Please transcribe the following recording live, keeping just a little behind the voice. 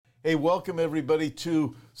Hey, welcome everybody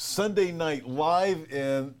to Sunday Night Live.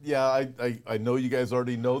 And yeah, I know you guys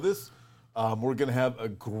already know this. We're going to have a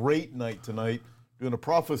great night tonight, doing a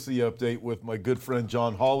prophecy update with my good friend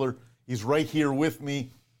John Haller. He's right here with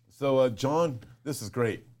me. So, John, this is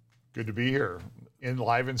great. Good to be here,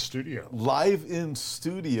 live in studio. Live in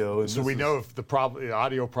studio. So we know if the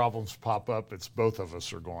audio problems pop up, it's both of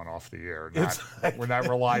us are going off the air. We're not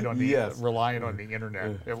relying on the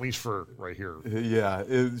internet, at least for right here. Yeah,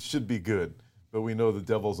 it should be good, but we know the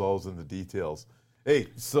devil's always in the details. Hey,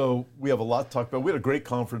 so we have a lot to talk about. We had a great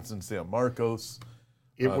conference in San Marcos.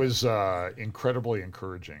 It was incredibly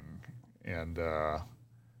encouraging and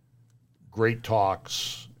great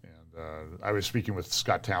talks. I was speaking with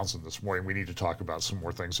Scott Townsend this morning. We need to talk about some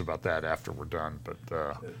more things about that after we're done. But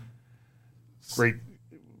great.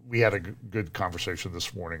 We had a good conversation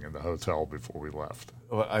this morning in the hotel before we left.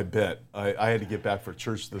 Well, I bet. I had to get back for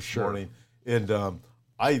church this morning. And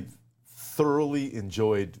I thoroughly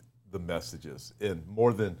enjoyed the messages. And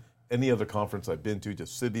more than any other conference I've been to,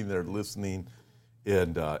 just sitting there listening.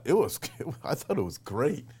 And I thought it was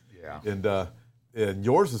great. Yeah. And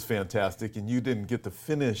yours is fantastic, and you didn't get to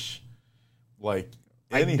finish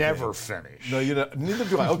anything. I never finish. No, neither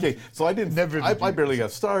do I. Okay, so I didn't. I barely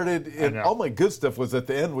got started, and all my good stuff was at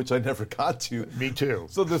the end, which I never got to. Me too.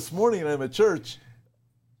 So this morning I'm at church.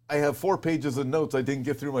 I have 4 pages of notes. I didn't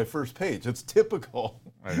get through my first page. It's typical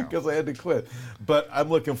because I had to quit. But I'm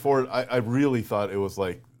looking forward. I really thought it was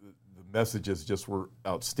the messages just were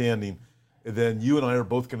outstanding. And then you and I are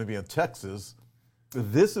both going to be in Texas.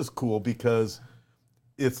 This is cool because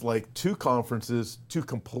it's like 2 conferences, 2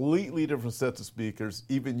 completely different sets of speakers.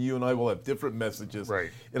 Even you and I will have different messages.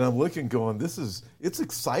 Right. And I'm looking going, it's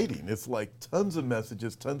exciting. It's like tons of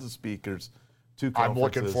messages, tons of speakers, 2 conferences. I'm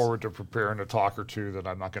looking forward to preparing a talk or 2 that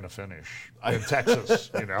I'm not going to finish in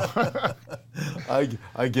Texas,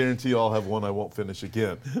 I guarantee I'll have one I won't finish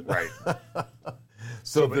again. Right.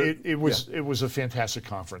 So it was a fantastic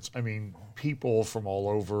conference. I mean, people from all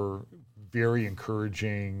over, very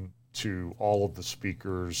encouraging to all of the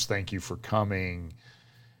speakers. Thank you for coming.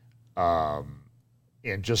 And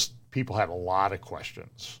just people had a lot of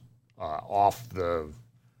questions off the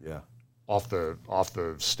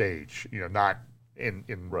stage. Not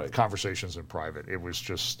in conversations in private. It was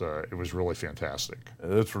just it was really fantastic.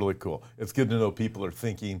 It's really cool. It's good to know people are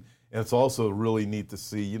thinking, and it's also really neat to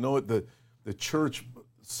see. You know what, the church,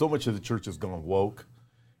 so much of the church has gone woke,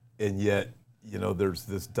 and yet there's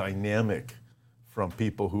this dynamic from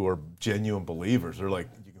people who are genuine believers. They're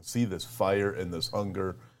you can see this fire and this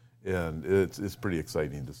hunger, and it's pretty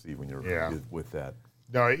exciting to see when you're with that.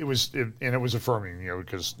 No, it was affirming,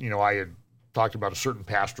 because I had talked about a certain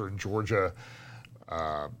pastor in Georgia,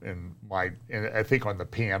 and I think on the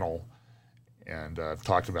panel, and I've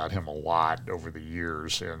talked about him a lot over the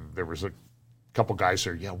years. And there was a couple guys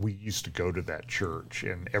there. Yeah, we used to go to that church,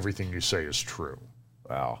 and everything you say is true.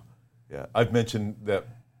 Wow. Yeah, I've mentioned that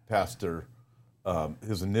pastor.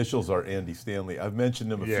 His initials are Andy Stanley. I've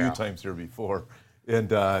mentioned him a few times here before,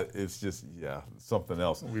 and it's just, something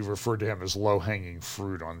else. We referred to him as low-hanging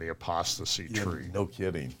fruit on the apostasy tree. No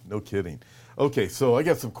kidding. Okay, so I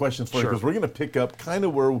got some questions for you, because we're going to pick up kind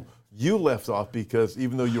of where you left off, because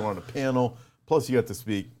even though you were on a panel, plus you got to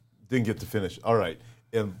speak, didn't get to finish. All right,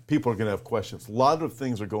 and people are going to have questions. A lot of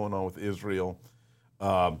things are going on with Israel.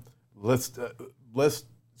 Let's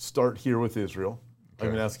start here with Israel. Okay. I'm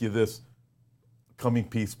going to ask you this. Coming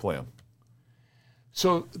peace plan.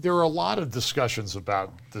 So there are a lot of discussions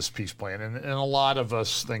about this peace plan, and a lot of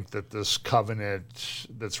us think that this covenant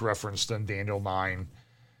that's referenced in Daniel 9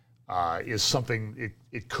 is something,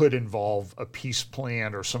 it could involve a peace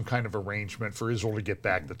plan or some kind of arrangement for Israel to get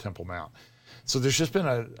back the Temple Mount. So there's just been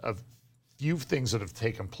a few things that have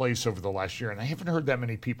taken place over the last year, and I haven't heard that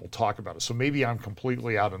many people talk about it. So maybe I'm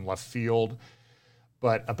completely out in left field,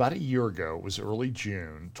 but about a year ago, it was early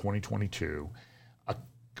June 2022,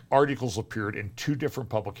 articles appeared in 2 different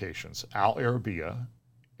publications, Al Arabiya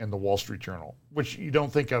and the Wall Street Journal, which you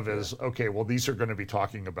don't think of as, okay, well, these are going to be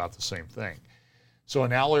talking about the same thing. So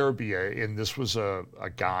in Al Arabiya, and this was a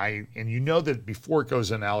guy, and that before it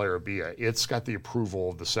goes in Al Arabiya, it's got the approval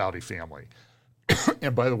of the Saudi family.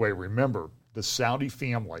 And by the way, remember, the Saudi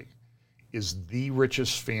family is the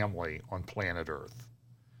richest family on planet Earth.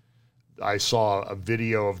 I saw a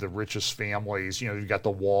video of the richest families. You've got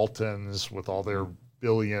the Waltons with all their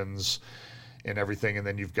billions and everything, and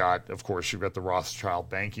then you've got the Rothschild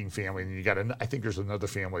banking family, and you got I think there's another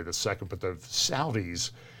family that's second, but the Saudis,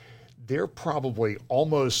 they're probably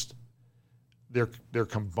almost their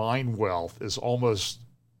combined wealth is almost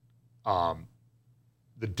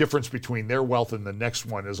the difference between their wealth and the next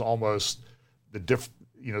one is almost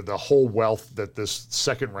the whole wealth that this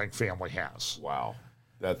second-rank family has. Wow,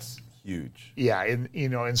 that's huge. Yeah,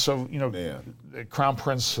 and so the Crown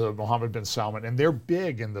Prince Mohammed bin Salman, and they're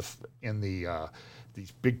big in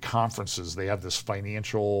these big conferences. They have this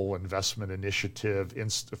Financial Investment Initiative,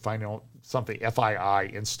 FII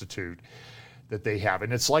Institute that they have,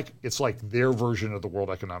 and it's like their version of the World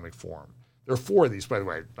Economic Forum. There are 4 of these, by the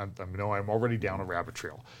way. I'm already down a rabbit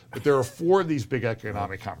trail, but there are 4 of these big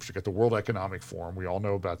economic conferences. You've got the World Economic Forum. We all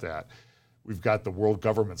know about that. We've got the World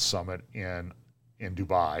Government Summit in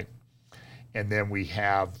Dubai, and then we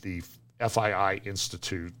have the FII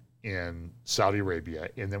Institute in Saudi Arabia,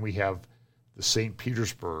 and then we have the St.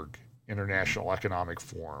 Petersburg International Economic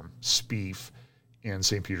Forum, SPIEF, in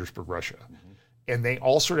St. Petersburg, Russia. Mm-hmm. And they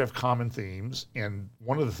all sort of have common themes. And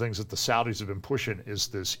one of the things that the Saudis have been pushing is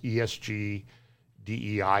this ESG,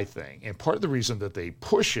 DEI thing. And part of the reason that they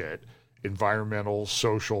push it, environmental,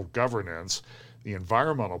 social, governance, the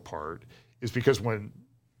environmental part, is because when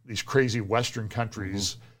these crazy Western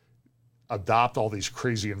countries adopt all these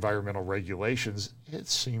crazy environmental regulations, it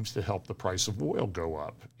seems to help the price of oil go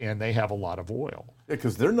up. And they have a lot of oil. Yeah,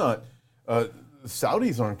 because they're not, the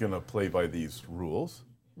Saudis aren't going to play by these rules.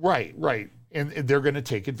 Right. And they're going to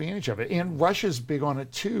take advantage of it. And Russia's big on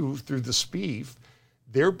it too through the SPIEF.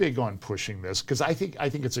 They're big on pushing this because I think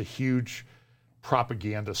it's a huge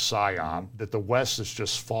propaganda psyop that the West has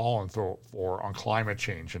just fallen for on climate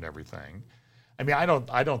change and everything. I mean, I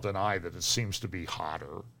don't deny that it seems to be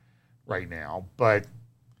hotter right now, but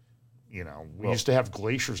we used to have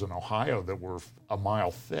glaciers in Ohio that were a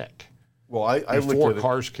mile thick. Well, I before look at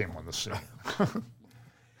cars came on the scene.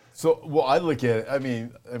 I look at it. I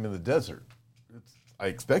mean, I'm in the desert. I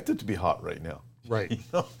expect it to be hot right now. Right.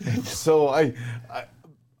 But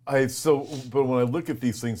when I look at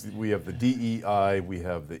these things, we have the DEI, we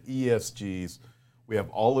have the ESGs, we have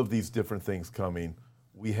all of these different things coming.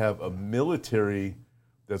 We have a military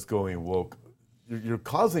that's going woke. You're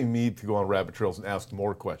causing me to go on rabbit trails and ask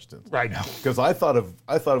more questions. Right now. Because I thought of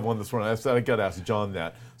one this morning. I said I got to ask John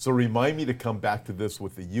that. So remind me to come back to this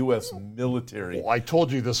with the U.S. military. Well, I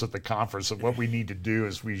told you this at the conference, that what we need to do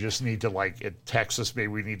is we just need to, at Texas, maybe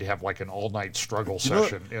we need to have an all-night struggle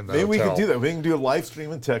session in the maybe hotel. we can do that. We can do a live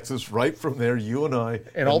stream in Texas right from there, you and I.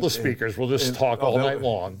 And all the speakers. We'll just talk all night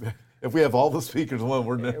long. If we have all the speakers, and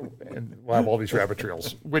we'll have all these rabbit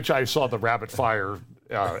trails, which I saw the rapid fire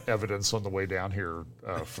evidence on the way down here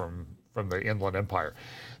from the Inland Empire.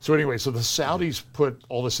 So anyway, so the Saudis put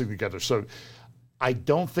all this thing together. So I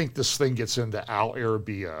don't think this thing gets into Al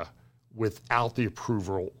Arabiya without the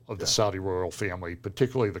approval of the Saudi royal family,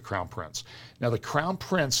 particularly the Crown Prince. Now, the Crown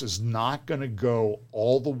Prince is not going to go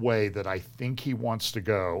all the way that I think he wants to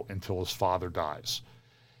go until his father dies,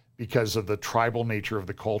 because of the tribal nature of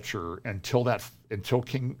the culture. Until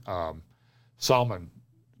King Salman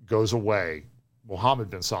goes away, Mohammed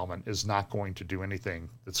bin Salman is not going to do anything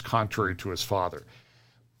that's contrary to his father.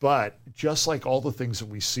 But just like all the things that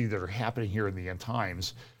we see that are happening here in the end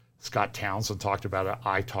times, Scott Townsend talked about it,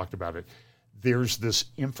 I talked about it, there's this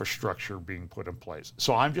infrastructure being put in place.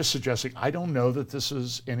 So I'm just suggesting, I don't know that this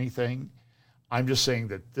is anything. I'm just saying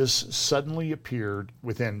that this suddenly appeared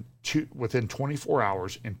within 24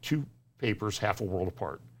 hours in 2 papers half a world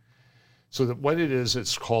apart. So that what it is,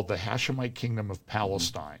 it's called the Hashemite Kingdom of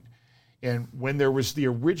Palestine. And when there was the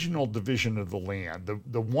original division of the land,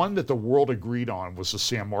 the one that the world agreed on was the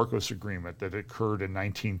San Marcos Agreement that occurred in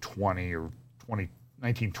 1920 or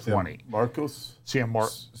 1920. San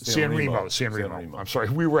Remo. I'm sorry,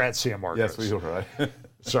 we were at San Marcos. Yes, we were. Right.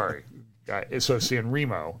 Sorry. So San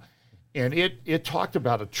Remo. And it talked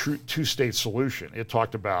about a true 2-state solution. It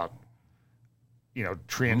talked about,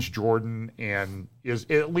 Transjordan and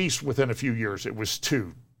at least within a few years, it was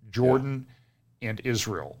 2, Jordan and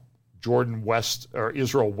Israel. Jordan west, or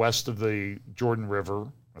Israel west of the Jordan River,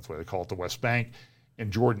 that's why they call it the West Bank,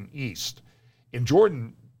 and Jordan east. And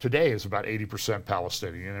Jordan today is about 80%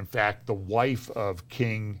 Palestinian. In fact, the wife of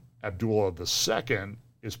King Abdullah II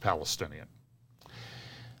is Palestinian.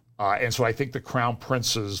 And so I think the Crown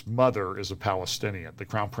Prince's mother is a Palestinian, the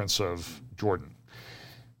Crown Prince of Jordan.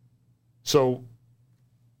 So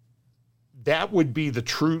that would be a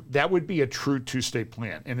true 2-state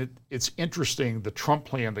plan. And it's interesting, the Trump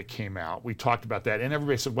plan that came out, we talked about that, and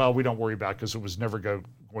everybody said, well, we don't worry about it because it was never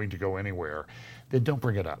going to go anywhere. Then don't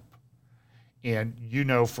bring it up. And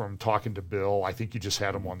from talking to Bill, I think you just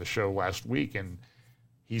had him on the show last week, and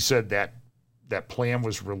he said that plan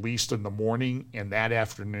was released in the morning, and that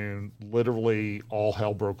afternoon, literally all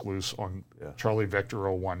hell broke loose on Charlie Vector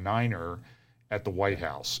 019er at the White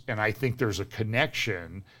House. And I think there's a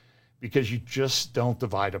connection because you just don't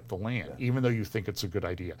divide up the land, even though you think it's a good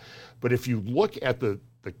idea. But if you look at the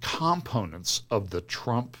components of the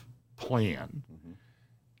Trump plan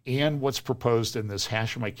and what's proposed in this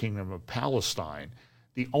Hashemite Kingdom of Palestine,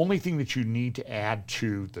 the only thing that you need to add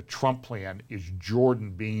to the Trump plan is Jordan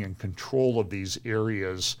being in control of these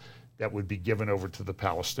areas that would be given over to the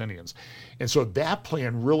Palestinians. And so that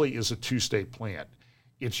plan really is a two-state plan.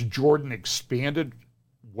 It's Jordan expanded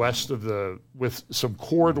west of with some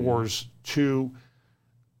corridors to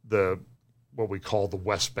what we call the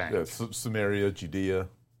West Bank. Yeah, Samaria, Judea.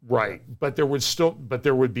 Right, but there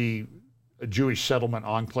would be Jewish settlement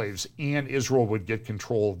enclaves, and Israel would get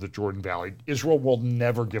control of the Jordan Valley. Israel will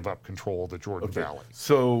never give up control of the Jordan Valley.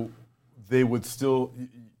 So they'd still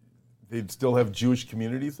have Jewish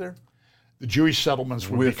communities there? The Jewish settlements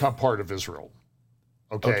would become part of Israel.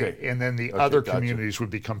 Okay. And then the other communities would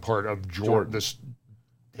become part of Jordan. This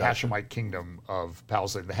Hashemite Kingdom of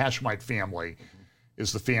Palestine. The Hashemite family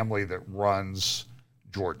is the family that runs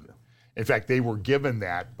Jordan. In fact, they were given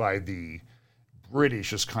that by the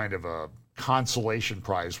British as kind of a consolation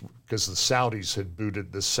prize because the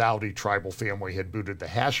Saudi tribal family had booted the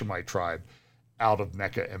Hashemite tribe out of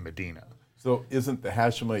Mecca and Medina. So isn't the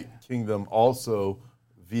Hashemite kingdom also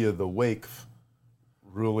via the Wakef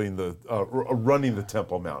running the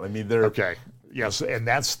Temple Mount? I mean, they're... Okay, yes, and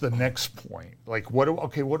that's the next point. Like, what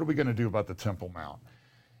are we going to do about the Temple Mount?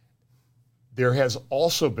 There has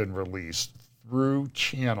also been released through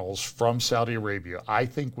channels from Saudi Arabia, I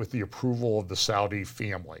think with the approval of the Saudi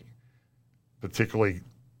family, particularly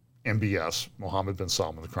MBS, Mohammed bin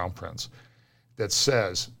Salman, the Crown Prince, that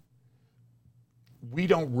says we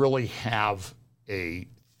don't really have a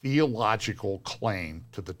theological claim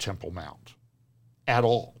to the Temple Mount at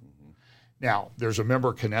all. Now, there's a member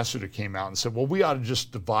of Knesset who came out and said, well, we ought to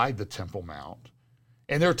just divide the Temple Mount.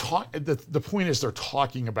 And the point is they're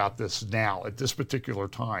talking about this now at this particular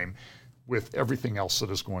time with everything else that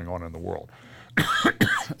is going on in the world.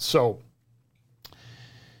 So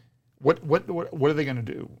what are they going to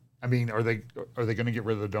do? I mean, are they going to get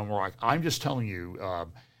rid of the Dome of Rock? I'm just telling you,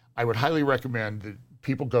 I would highly recommend that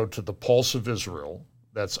people go to the Pulse of Israel.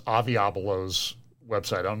 That's Avi Abelo's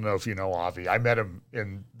website. I don't know if you know Avi. I met him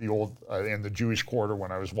in the Jewish Quarter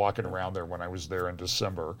when I was walking around there when I was there in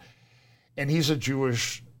December. And he's a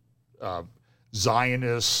Jewish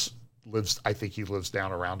Zionist. I think he lives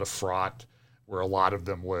down around Efrat, where a lot of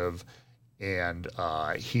them live. And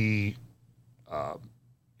he's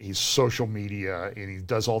social media, and he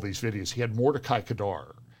does all these videos. He had Mordecai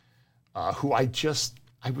Kedar, who I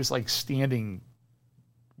was like standing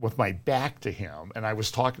with my back to him, and I was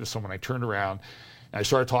talking to someone. I turned around, and I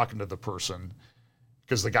started talking to the person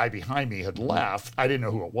because the guy behind me had left. I didn't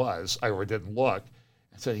know who it was. I didn't look.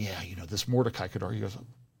 I said, yeah, this Mordecai Kedar. He goes,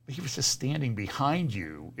 he was just standing behind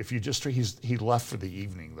you. He left for the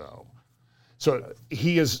evening, though. So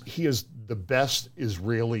he is the best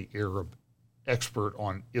Israeli Arab expert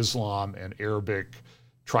on Islam and Arabic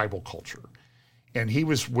tribal culture. And he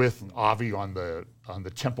was with Avi on the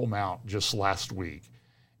Temple Mount just last week.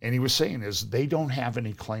 And he was saying they don't have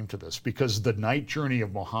any claim to this because the night journey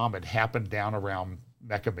of Muhammad happened down around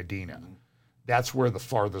Mecca, Medina. That's where the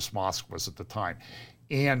farthest mosque was at the time.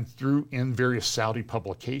 And in various Saudi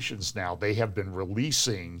publications now, they have been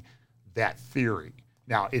releasing that theory.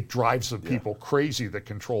 Now, it drives the people crazy that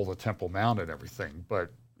control the Temple Mount and everything,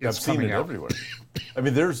 but it's I've seen it everywhere. I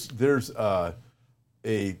mean, there's a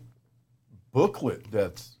booklet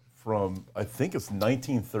that's from, I think it's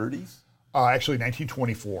 1930s. Actually,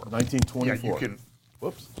 1924. 1924.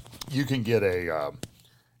 Yeah, you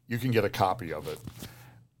can get a copy of it.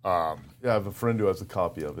 I have a friend who has a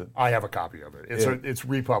copy of it. I have a copy of it. It's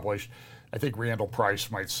republished. I think Randall Price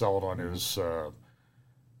might sell it on his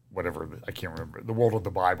whatever, I can't remember, the World of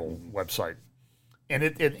the Bible website. And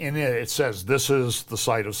it says this is the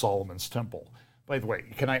site of Solomon's temple. By the way,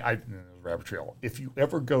 rabbit trail. If you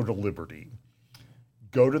ever go to Liberty,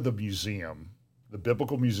 go to the museum, the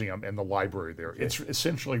Biblical Museum, and the library there. Okay. It's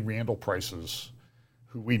essentially Randall Price's,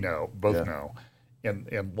 who we both know,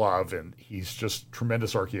 and love, and he's just a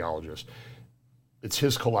tremendous archaeologist. It's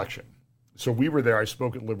his collection. So we were there. I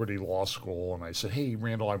spoke at Liberty Law School, and I said, hey,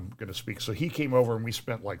 Randall, I'm going to speak. So he came over, and we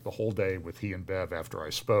spent like the whole day with he and Bev after I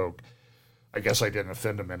spoke. I guess I didn't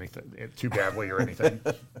offend him too badly or anything.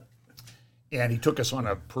 And he took us on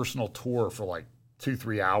a personal tour for like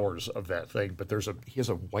 2-3 hours of that thing. But he has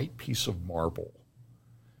a white piece of marble.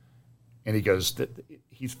 And he goes,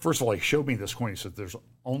 first of all, he showed me this coin. He said,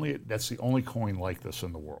 that's the only coin like this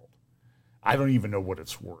in the world. I don't even know what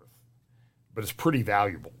it's worth, but it's pretty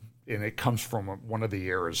valuable. And it comes from one of the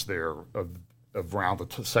eras there of around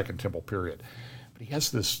the Second Temple period. But he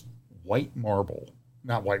has this white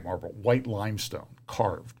limestone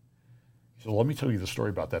carved. So let me tell you the story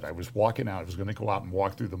about that. I was walking out. I was going to go out and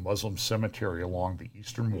walk through the Muslim cemetery along the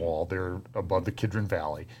eastern wall there above the Kidron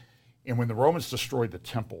Valley. And when the Romans destroyed the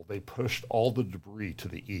temple, they pushed all the debris to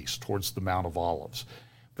the east towards the Mount of Olives.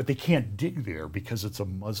 But they can't dig there because it's a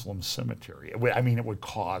Muslim cemetery. I mean, it would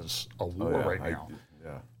cause a war now.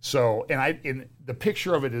 So, and the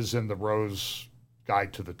picture of it is in the Rose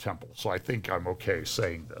Guide to the Temple. So I think I'm okay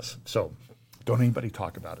saying this. So don't anybody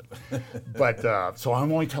talk about it. But so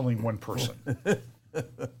I'm only telling one person.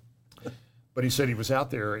 But he said he was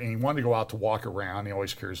out there and he wanted to go out to walk around. He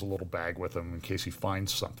always carries a little bag with him in case he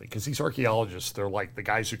finds something. Because these archaeologists, they're like the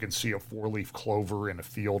guys who can see a 4-leaf clover in a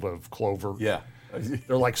field of clover. Yeah.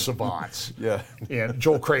 They're like savants. Yeah. And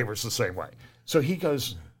Joel Craver's the same way. So he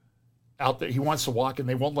goes out there. He wants to walk, and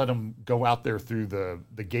they won't let him go out there through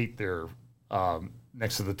the gate there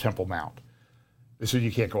next to the Temple Mount. They said,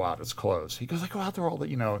 you can't go out. It's closed. He goes, I go out there all the,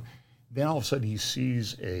 Then all of a sudden he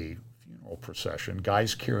sees a funeral procession,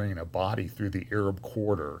 guys carrying a body through the Arab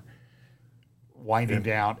Quarter, winding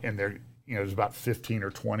down, and there's about 15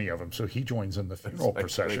 or 20 of them. So he joins in the funeral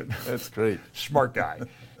procession. Great. That's great. Smart guy.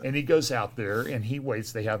 And he goes out there and he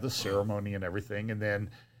waits. They have the ceremony and everything. And then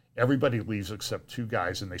everybody leaves except 2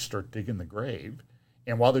 guys, and they start digging the grave.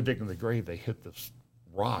 And while they're digging the grave, they hit this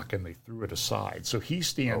rock and they threw it aside. So he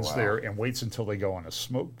stands there and waits until they go on a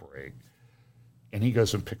smoke break. And he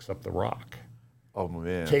goes and picks up the rock. Oh,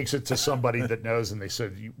 man. Takes it to somebody that knows, and they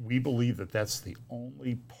said, we believe that that's the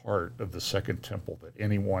only part of the Second Temple that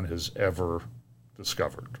anyone has ever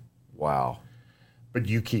discovered. Wow. But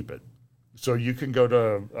you keep it. So you can go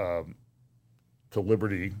to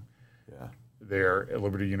Liberty there at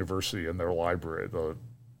Liberty University in their library, the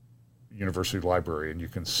university library, and you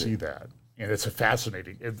can see that. And it's a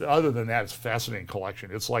fascinating, other than that, it's a fascinating collection.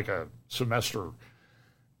 It's like a semester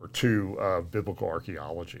or 2 of biblical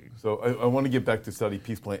archaeology. So I want to get back to study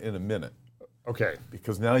peace plan in a minute. Okay.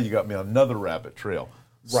 Because now you got me on another rabbit trail.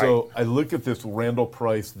 Right. So I look at this Randall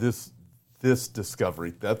Price, this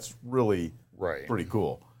discovery. That's really pretty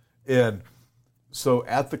cool. And so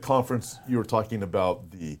at the conference, you were talking about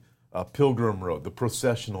the Pilgrim Road, the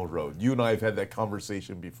processional road. You and I have had that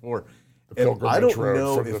conversation before. The pilgrimage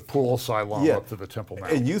road from the pool Siloam up to the Temple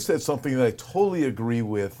Mount. And you said something that I totally agree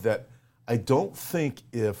with, that I don't think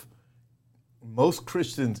if most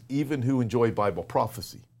Christians, even who enjoy Bible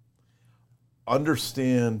prophecy,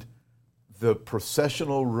 understand the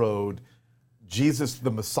processional road, Jesus,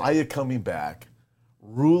 the Messiah coming back,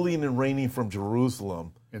 ruling and reigning from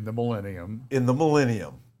Jerusalem. In the millennium,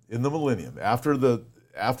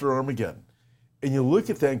 after Armageddon. And you look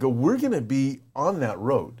at that and go, we're going to be on that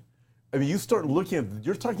road. I mean, you start looking at,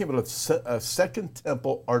 you're talking about a Second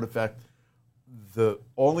Temple artifact, the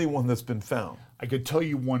only one that's been found. I could tell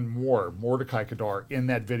you one more. Mordecai Kadar, in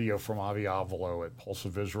that video from Avi Avalo at Pulse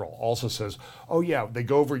of Israel, also says, oh yeah, they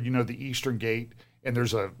go over, the Eastern Gate, and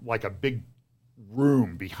there's a big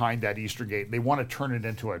room behind that Eastern Gate. They want to turn it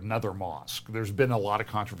into another mosque. There's been a lot of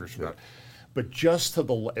controversy about it. But just to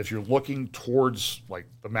the, as you're looking towards like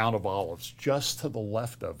the Mount of Olives, just to the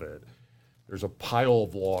left of it, there's a pile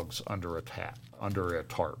of logs under a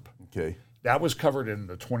tarp. Okay. That was covered in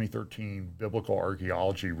the 2013 Biblical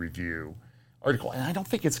Archaeology Review article, and I don't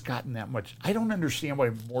think it's gotten that much. I don't understand why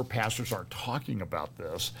more pastors aren't talking about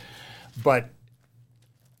this, but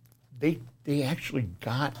they actually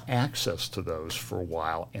got access to those for a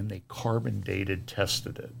while, and they carbon dated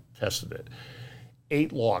tested it.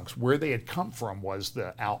 8 logs. Where they had come from was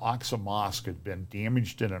the Al-Aqsa Mosque had been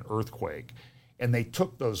damaged in an earthquake, and they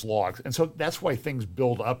took those logs. And so that's why things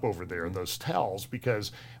build up over there, those tells,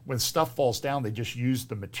 because when stuff falls down, they just use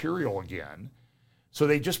the material again. So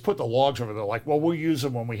they just put the logs over there like, well, we'll use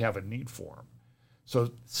them when we have a need for them.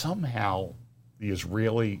 So somehow the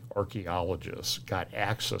Israeli archaeologists got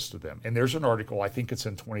access to them. And there's an article, I think it's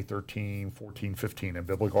in 2013, 14, 15, in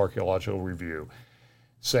Biblical Archaeological Review,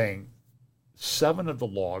 saying 7 of the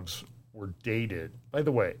logs were dated. By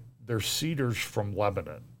the way, they're cedars from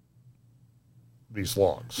Lebanon, these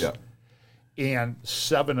logs. Yeah. And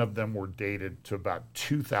 7 of them were dated to about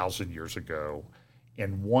 2,000 years ago,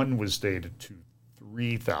 and 1 was dated to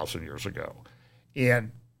 3,000 years ago.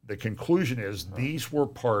 And the conclusion is these were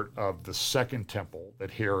part of the Second Temple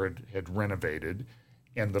that Herod had renovated,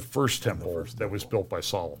 and the First Temple that was built by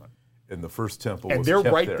Solomon. And the First Temple and was they're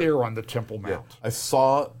kept right there on the Temple Mount. Yeah. I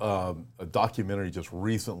saw a documentary just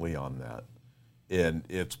recently on that, and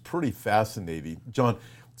it's pretty fascinating, John.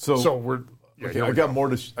 So we're okay. I got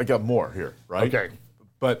more here, right? Okay,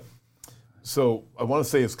 but so I want to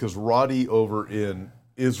say it's because Roddy over in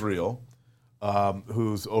Israel,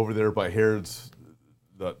 who's over there by Herod's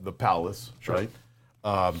the palace, Sure.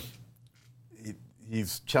 right?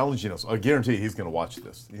 He's challenging us. I guarantee he's going to watch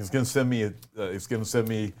this. He's going to send me a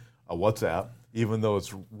WhatsApp, even though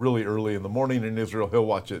it's really early in the morning in Israel. He'll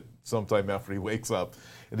watch it sometime after he wakes up,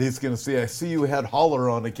 and he's going to say, "I see you had holler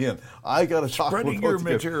on again. I got to talk Spreading with your folks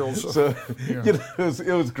again." materials. So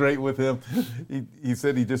it was great with him. He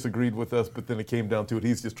said he disagreed with us, but then it came down to it.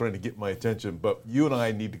 He's just trying to get my attention. But you and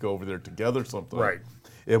I need to go over there together sometime, Right?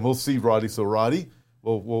 And we'll see Roddy. So Roddy,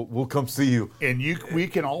 we'll come see you. And we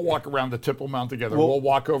can all walk around the Temple Mount together. We'll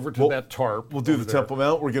walk over to that tarp. We'll do the Temple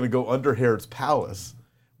Mount. We're going to go under Herod's palace,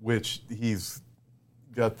 which he's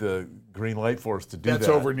got the green light for us to do. That's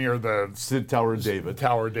over near the Tower of David.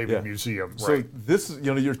 Tower of David Museum. So right. this is,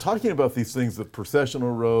 you're talking about these things, the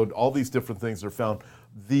processional road, all these different things are found.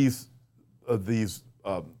 The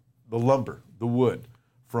lumber, the wood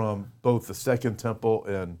from both the second temple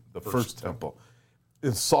and the first temple.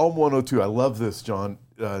 In Psalm 102, I love this, John.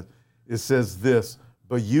 It says this: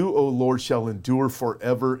 "But you, O Lord, shall endure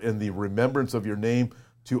forever, in the remembrance of your name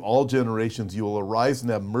to all generations. You will arise and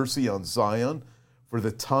have mercy on Zion, for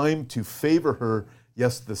the time to favor her.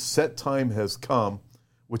 Yes, the set time has come,"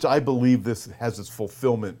 which I believe this has its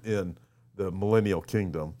fulfillment in the millennial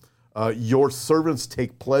kingdom. "Your servants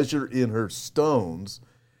take pleasure in her stones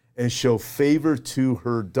and show favor to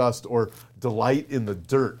her dust," or delight in the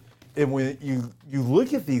dirt. And when you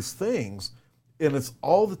look at these things, and it's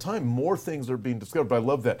all the time, more things are being discovered. But I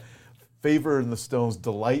love that. Favor in the stones,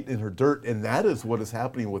 delight in her dirt, and that is what is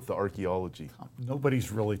happening with the archaeology. Nobody's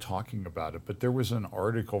really talking about it, but there was an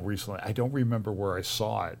article recently. I don't remember where I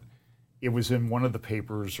saw it. It was in one of the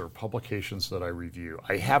papers or publications that I review.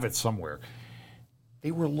 I have it somewhere.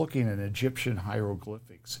 They were looking at Egyptian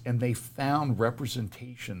hieroglyphics, and they found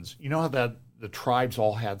representations. You know how that the tribes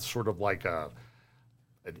all had sort of like an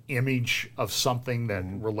image of something that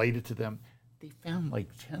related to them? They found like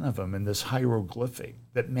 10 of them in this hieroglyphic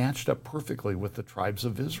that matched up perfectly with the tribes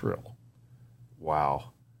of Israel.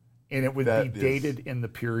 Wow. And it would be dated in the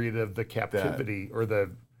period of the captivity or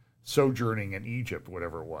the sojourning in Egypt,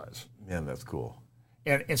 whatever it was. Man, that's cool.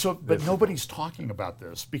 And so, but nobody's talking about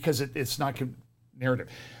this because it's not narrative.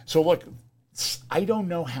 So look, I don't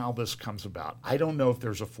know how this comes about. I don't know if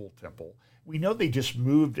there's a full temple. We know they just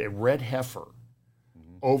moved a red heifer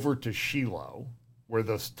over to Shiloh, where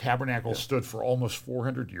the tabernacle stood for almost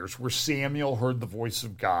 400 years, where Samuel heard the voice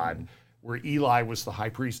of God, where Eli was the high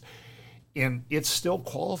priest, and it still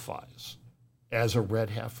qualifies as a red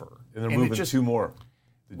heifer. And they're moving two more.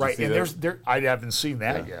 Right, and I haven't seen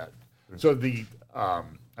that yet. So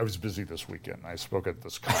I was busy this weekend. I spoke at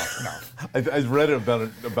this conference. I read it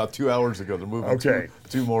about 2 hours ago. They're moving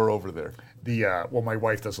two more over there. Well, my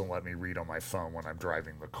wife doesn't let me read on my phone when I'm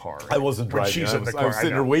driving the car. I wasn't driving. She's in the car. I was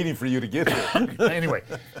sitting there waiting for you to get here. Anyway,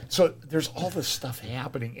 so there's all this stuff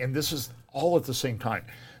happening, and this is all at the same time.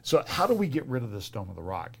 So how do we get rid of this Dome of the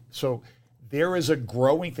Rock? So there is a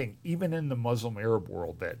growing thing, even in the Muslim Arab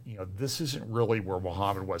world, that this isn't really where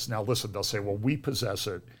Muhammad was. Now, listen, they'll say, well, we possess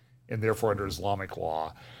it, and therefore under Islamic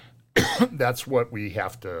law, that's what we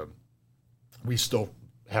still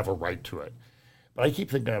have a right to it. But I keep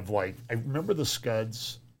thinking of, I remember the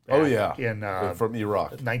Scuds. In from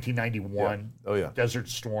Iraq, 1991. Desert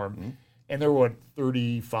Storm, and there were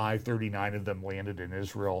 35, 39 of them landed in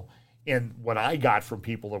Israel. And what I got from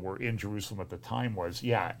people that were in Jerusalem at the time was,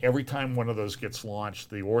 every time one of those gets launched,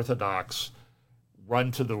 the Orthodox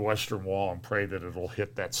run to the Western Wall and pray that it'll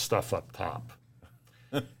hit that stuff up top.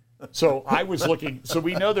 So I was looking. So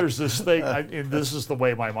we know there's this thing, and this is the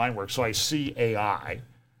way my mind works. So I see AI.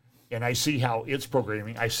 And I see how it's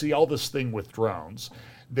programming. I see all this thing with drones.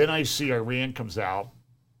 Then I see Iran comes out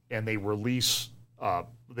and they release,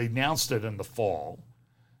 they announced it in the fall.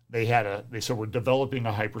 They said, we're developing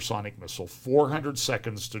a hypersonic missile, 400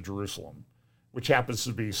 seconds to Jerusalem, which happens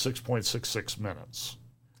to be 6.66 minutes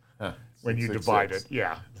when you divide it.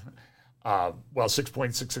 Yeah.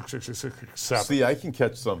 6.66667. See, I can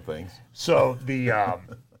catch some things. So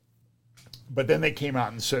but then they came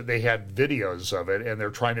out and said they had videos of it, and they're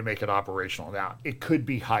trying to make it operational. Now, it could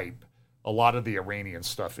be hype. A lot of the Iranian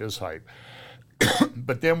stuff is hype.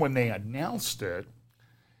 But then when they announced it,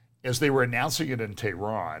 as they were announcing it in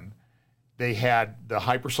Tehran, they had the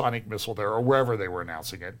hypersonic missile there, or wherever they were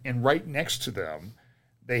announcing it, and right next to them,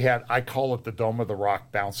 they had, I call it the Dome of the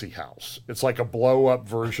Rock bouncy house. It's like a blow-up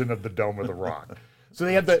version of the Dome of the Rock. So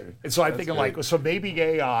they had and so I'm thinking great. So maybe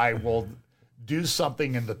AI will do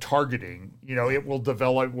something in the targeting, it will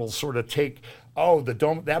develop, will sort of take, the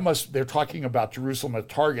dome, they're talking about Jerusalem a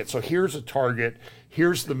target. So here's a target,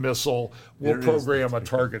 here's the missile, we'll program a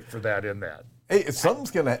target for that in that. Hey,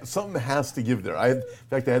 something has to give there. In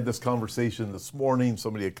fact, I had this conversation this morning.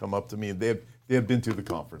 Somebody had come up to me, and they had been to the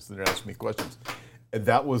conference, and they're asking me questions, and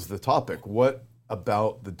that was the topic. What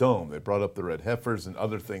about the dome? They brought up the red heifers and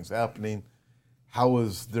other things happening. How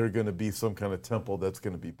is there going to be some kind of temple that's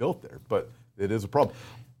going to be built there? But it is a problem.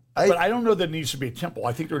 But I don't know that it needs to be a temple.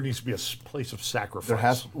 I think there needs to be a place of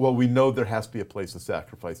sacrifice. We know there has to be a place of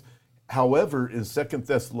sacrifice. However, in 2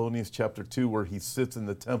 Thessalonians chapter 2, where he sits in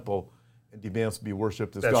the temple and demands to be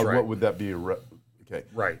worshipped as God, what would that be? Okay.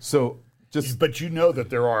 Right. So But you know that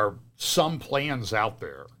there are some plans out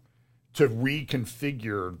there to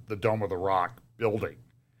reconfigure the Dome of the Rock building.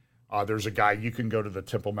 There's a guy, you can go to the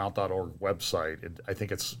templemount.org website. I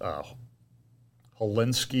think it's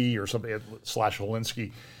Holinsky or something,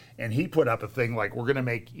 /Holinsky. And he put up a thing like, we're going to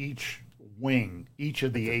make each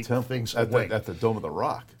of the 8 things a wing. At the Dome of the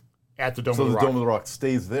Rock. At the Dome of the Rock. So the Dome of the Rock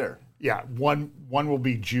stays there. Yeah, one will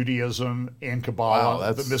be Judaism and Kabbalah,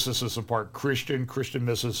 Wow, the mysticism part, Christian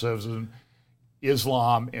mysticism,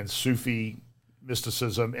 Islam and Sufi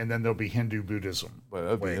mysticism, and then there'll be Hindu Buddhism. Well,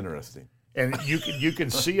 that'd be interesting. And you can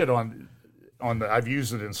see it on I've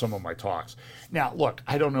used it in some of my talks. Now, look,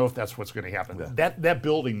 I don't know if that's what's going to happen. Yeah. That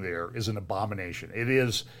building there is an abomination. It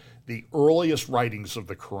is the earliest writings of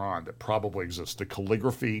the Quran that probably exist, the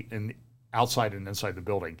calligraphy outside and inside the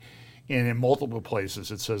building. And in multiple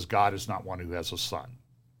places, it says God is not one who has a son.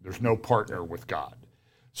 There's no partner with God.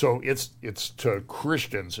 So it's to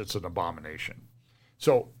Christians, it's an abomination.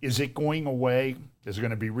 So is it going away? Is it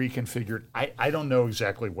going to be reconfigured? I don't know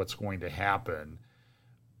exactly what's going to happen,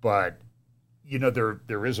 but you know,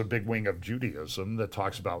 there is a big wing of Judaism that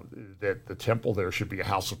talks about that the temple there should be a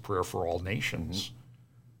house of prayer for all nations.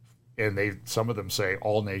 Mm-hmm. And some of them say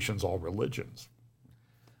all nations, all religions.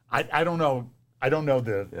 I don't know. I know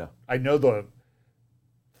the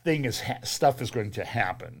thing is stuff is going to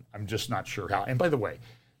happen. I'm just not sure how. And by the way,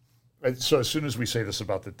 so as soon as we say this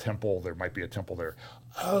about the temple, there might be a temple there.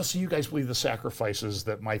 Oh, so you guys believe the sacrifices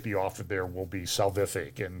that might be offered there will be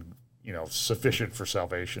salvific and, you know, sufficient for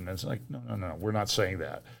salvation? And it's like, no, we're not saying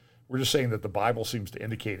that. We're just saying that the Bible seems to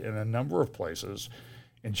indicate in a number of places,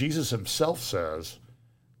 and Jesus himself says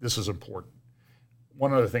this is important.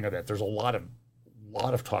 One other thing on that, there's a lot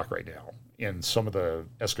of talk right now in some of the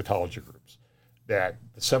eschatology groups that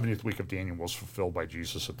the 70th week of Daniel was fulfilled by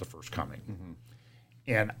Jesus at the first coming. Mm-hmm.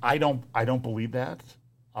 And I don't believe that.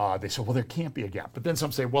 They say, well, there can't be a gap. But then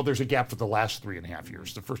some say, well, there's a gap for the last 3.5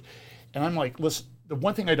 years. The first, and I'm like, listen, the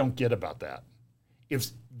one thing I don't get about that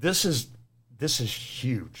is this is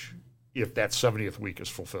huge if that 70th week is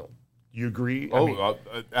fulfilled. You agree?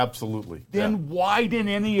 Absolutely. Then why didn't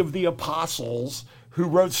any of the apostles who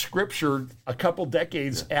wrote scripture a couple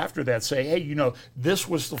decades after that say, hey, you know, this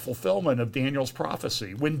was the fulfillment of Daniel's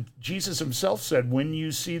prophecy? When Jesus himself said, when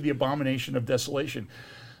you see the abomination of desolation,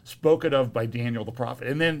 spoken of by Daniel the prophet.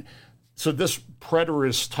 And then, so this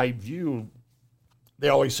preterist type view, they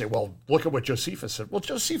always say, well, look at what Josephus said. Well,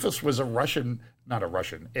 Josephus was a Roman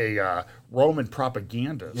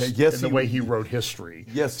propagandist in the way he wrote history.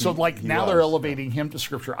 Yes. So now they're elevating him to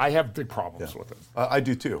scripture. I have big problems with it. I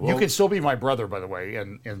do too. You can still be my brother, by the way,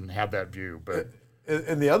 and have that view. But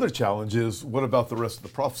and the other challenge is, what about the rest of the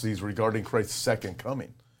prophecies regarding Christ's second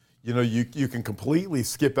coming? You know, you can completely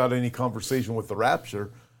skip out any conversation with the rapture.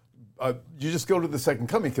 You just go to the second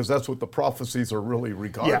coming because that's what the prophecies are really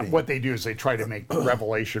regarding. Yeah, what they do is they try to make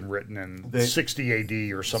Revelation written in 60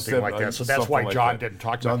 AD or something like that. So that's why John didn't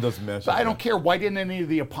talk about it. John doesn't mention But I don't care. Why didn't any of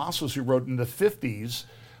the apostles who wrote in the 50s,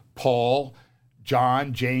 Paul,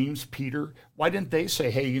 John, James, Peter, why didn't they say,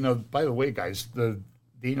 hey, you know, by the way, guys, the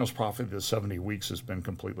Daniel's prophet of the 70 weeks has been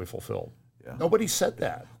completely fulfilled? Yeah. Nobody said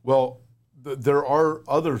that. Well, there are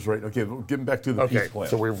others, right? Okay, getting back to the peace plan.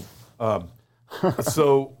 So we're...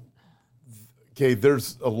 Okay,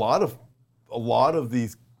 there's a lot of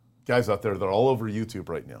these guys out there that are all over YouTube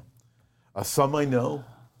right now. Some I know,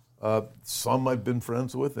 some I've been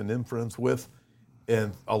friends with and am friends with,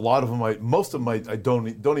 and a lot of them, most of them I don't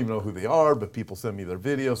even know who they are, but people send me their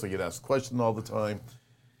videos. I get asked questions all the time,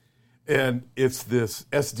 and it's this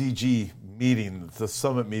SDG meeting, the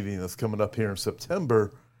summit meeting that's coming up here in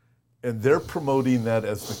September, and they're promoting that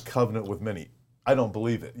as the covenant with many. I don't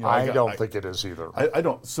believe it. You know, I don't think it is either. I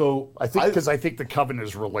don't. So I think because I think the covenant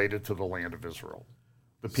is related to the land of Israel,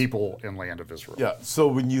 the people in land of Israel. Yeah. So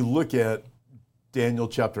when you look at Daniel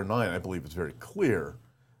chapter 9, I believe it's very clear.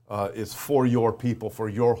 It's for your people, for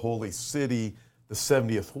your holy city, the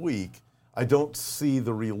 70th week. I don't see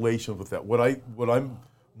the relation with that. What I'm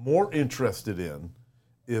more interested in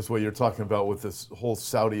is what you're talking about with this whole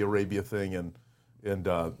Saudi Arabia thing, and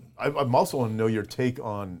I'm also want to know your take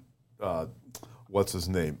on. What's his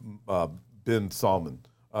name? bin Salman,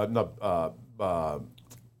 not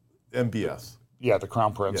MBS. Yeah, the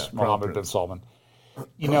Crown Prince, Mohammed bin Salman.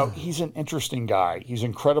 You know, he's an interesting guy. He's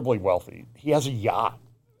incredibly wealthy. He has a yacht.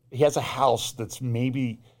 He has a house that's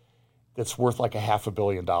worth like $500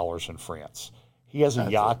 million in France. He has a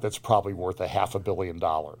yacht that's probably worth $500 million.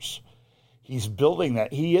 He's building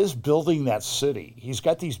that. He is building that city. He's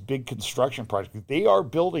got these big construction projects. They are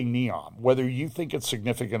building Neom, whether you think it's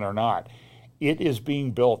significant or not. It is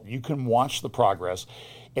being built. You can watch the progress.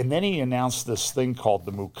 And then he announced this thing called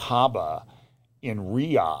the Mukaba in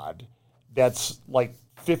Riyadh that's like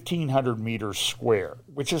 1,500 meters square,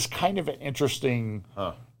 which is kind of an interesting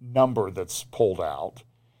number that's pulled out.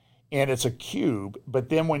 And it's a cube, but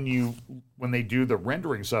then when they do the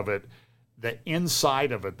renderings of it, the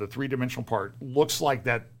inside of it, the three-dimensional part, looks like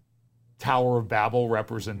that Tower of Babel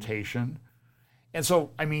representation. And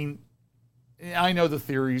so, I mean, I know the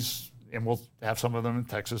theories, and we'll have some of them in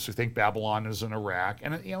Texas who think Babylon is in Iraq,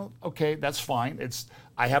 and okay, that's fine.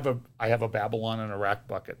 I have a Babylon and Iraq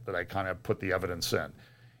bucket that I kind of put the evidence in.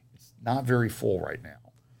 It's not very full right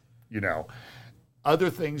now,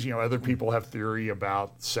 Other things, other people have theory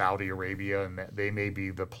about Saudi Arabia, and that they may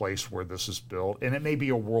be the place where this is built, and it may be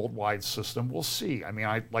a worldwide system. We'll see. I mean,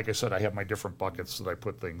 like I said, I have my different buckets that I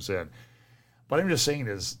put things in. But I'm just saying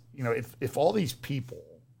is, if all these people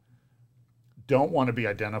don't want to be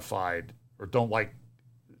identified or don't like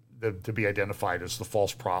to be identified as the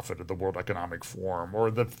false prophet of the World Economic Forum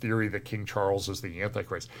or the theory that King Charles is the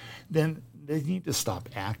Antichrist, then they need to stop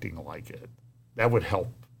acting like it. That would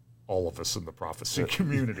help all of us in the prophecy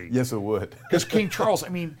community. Yes, it would. Because King Charles, I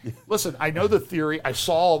mean, listen, I know the theory. I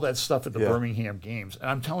saw all that stuff at the Birmingham Games, and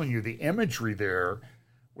I'm telling you, the imagery there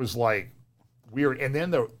was like weird. And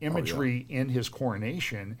then the imagery in his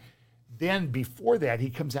coronation. Then before that,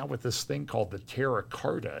 he comes out with this thing called the Terra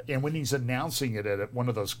Carta. And when he's announcing it at one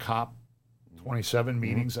of those COP27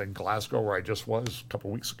 meetings in Glasgow, where I just was a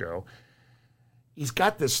couple weeks ago, he's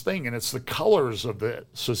got this thing, and it's the colors of the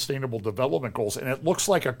Sustainable Development Goals, and it looks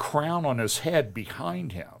like a crown on his head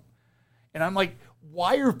behind him. And I'm like,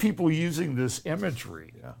 why are people using this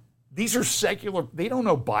imagery? Yeah. These are secular. They don't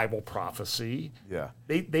know Bible prophecy. Yeah.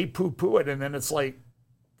 They poo-poo it, and then it's like,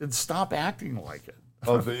 then stop acting like it.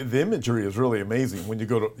 Oh, the imagery is really amazing. When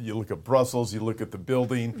you look at Brussels, you look at the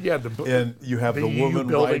building, and you have the woman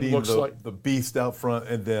riding the beast out front,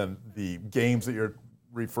 and then the games that you're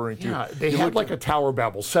referring to. Yeah, they had like a Tower of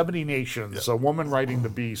Babel, 70 nations, a woman riding the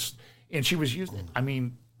beast, and she was using. I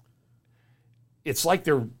mean, it's like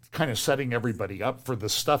they're kind of setting everybody up for the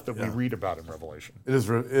stuff that we read about in Revelation.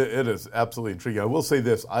 It is absolutely intriguing. I will say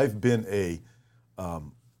this: I've been a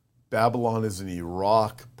Babylon is an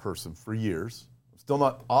Iraq person for years. Still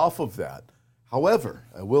not off of that. However,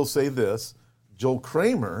 I will say this: Joel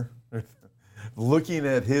Kramer, looking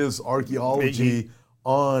at his archaeology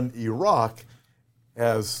on Iraq,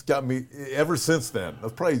 has got me ever since then.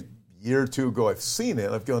 That's probably a year or two ago. I've seen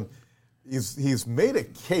it. I've gone. He's made a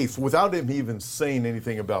case without him even saying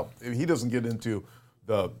anything about. He doesn't get into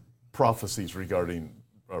the prophecies regarding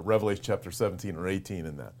Revelation chapter 17 or 18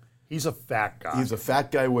 in that. He's a fact guy. He's a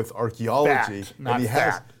fact guy with archaeology. Fact, not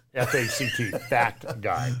fact. F-A-C-T, fact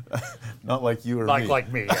guy. Not like you or me. me.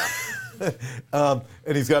 Like me, yeah.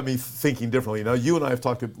 And he's got me thinking differently. Now, you and I have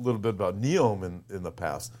talked a little bit about Neom in the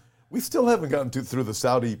past. We still haven't gotten through the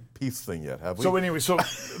Saudi peace thing yet, have we? So anyway,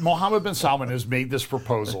 Mohammed bin Salman has made this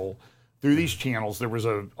proposal through these channels. There was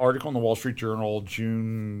an article in the Wall Street Journal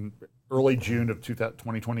early June of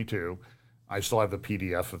 2022. I still have the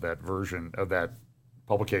PDF of that version of that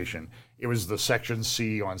publication. It was the Section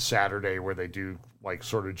C on Saturday where they do like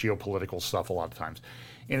sort of geopolitical stuff a lot of times.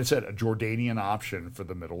 And it said a Jordanian option for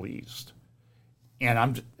the Middle East.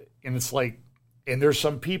 And it's like, and there's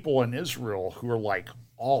some people in Israel who are like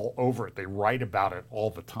all over it. They write about it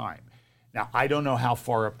all the time. Now, I don't know how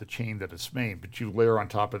far up the chain that it's made, but you layer on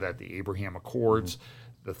top of that the Abraham Accords,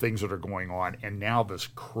 the things that are going on, and now this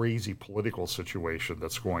crazy political situation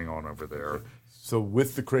that's going on over there. So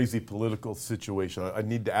with the crazy political situation, I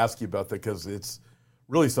need to ask you about that because it's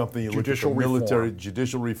really something you look at the military,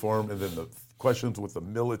 judicial reform, and then the questions with the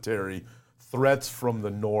military, threats from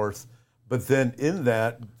the north. But then in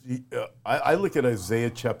that, I look at Isaiah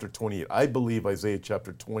chapter 28. I believe Isaiah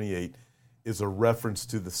chapter 28 is a reference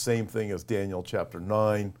to the same thing as Daniel chapter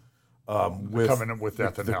 9. The covenant with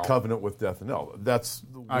death and hell. The covenant with death and hell. That's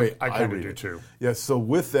the way I kind of read do it. Too. Yeah, so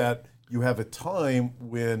with that, you have a time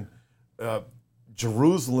when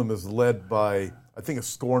Jerusalem is led by, I think, a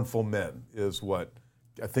scornful men is what,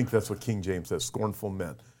 I think that's what King James says, scornful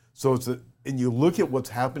men. So and you look at what's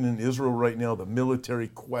happening in Israel right now, the military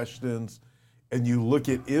questions, and you look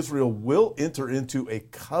at Israel will enter into a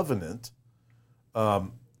covenant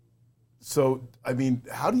So, I mean,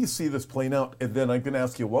 how do you see this playing out? And then I'm going to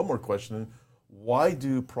ask you one more question. Why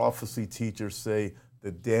do prophecy teachers say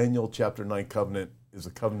that Daniel chapter 9 covenant is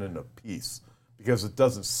a covenant of peace? Because it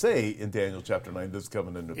doesn't say in Daniel chapter 9 this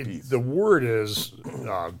covenant of peace. The word is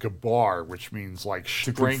gabar, which means like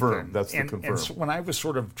strengthen. To confirm. That's to confirm. And so when I was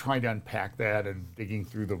sort of trying to unpack that and digging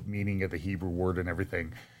through the meaning of the Hebrew word and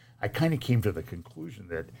everything, I kind of came to the conclusion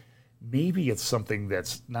that maybe it's something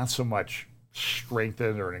that's not so much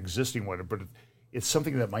strengthened or an existing one, but it's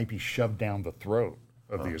something that might be shoved down the throat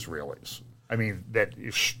of the Israelis. I mean, that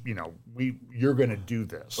if, you're going to do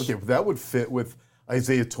this. Okay, but that would fit with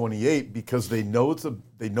Isaiah 28 because they know it's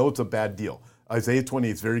a bad deal. Isaiah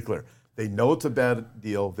 28 is very clear. They know it's a bad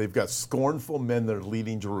deal. They've got scornful men that are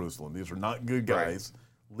leading Jerusalem. These are not good guys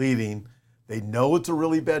leading. They know it's a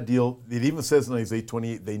really bad deal. It even says in Isaiah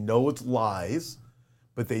 28, they know it's lies,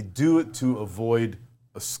 but they do it to avoid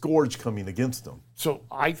a scourge coming against them. So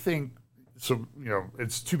I think,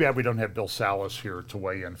 it's too bad we don't have Bill Salas here to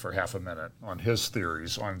weigh in for half a minute on his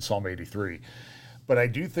theories on Psalm 83. But I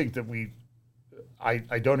do think that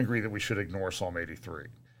I don't agree that we should ignore Psalm 83.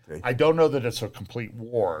 Okay. I don't know that it's a complete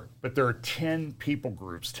war, but there are 10 people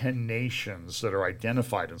groups, 10 nations that are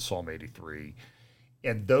identified in Psalm 83.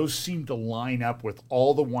 And those seem to line up with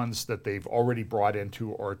all the ones that they've already brought into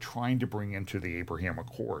or are trying to bring into the Abraham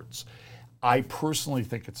Accords. I personally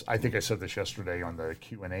think I think I said this yesterday on the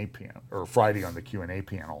Q&A panel, or Friday on the Q&A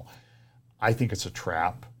panel. I think it's a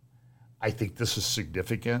trap. I think this is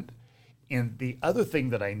significant. And the other thing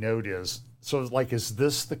that I note is, is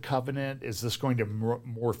this the covenant? Is this going to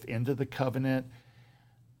morph into the covenant?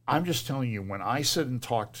 I'm just telling you, when I sit and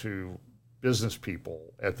talk to business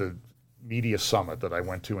people at the media summit that I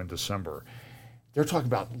went to in December, they're talking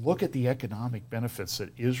about, look at the economic benefits that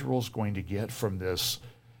Israel's going to get from this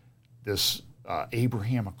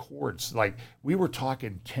Abraham Accords. Like, we were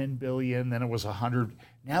talking 10 billion, then it was 100.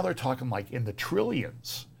 Now they're talking like in the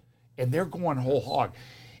trillions, and they're going whole hog.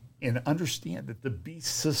 And understand that the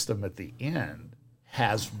beast system at the end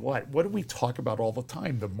has what? What do we talk about all the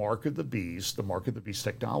time? The mark of the beast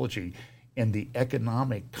technology, and the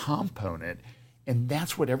economic component. And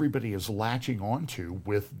that's what everybody is latching onto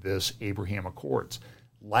with this Abraham Accords.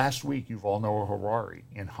 Last week, you've all know Harari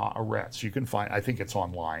in Haaretz. You can find, I think it's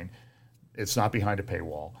online. It's not behind a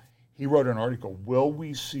paywall. He wrote an article, will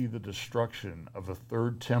we see the destruction of a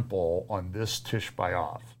third temple on this Tish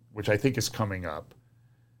B'Av, which I think is coming up.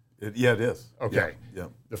 It is. Okay. Yeah.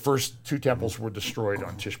 The first two temples were destroyed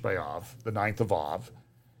on Tish B'Av, the 9th of Av.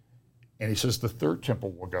 And he says the third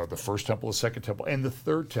temple will go, the first temple, the second temple, and the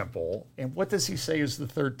third temple. And what does he say is the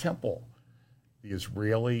third temple?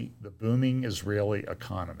 The booming Israeli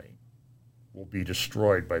economy will be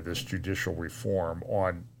destroyed by this judicial reform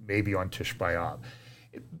maybe on Tish B'Av.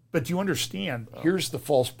 But do you understand, here's the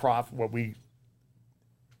false prophet, what we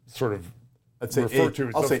sort of refer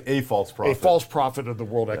to as a false prophet. A false prophet of the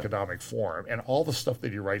World Economic Forum. And all the stuff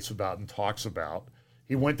that he writes about and talks about.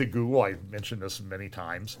 He went to Google. I mentioned this many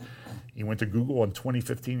times. He went to Google in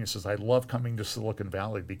 2015. He says, I love coming to Silicon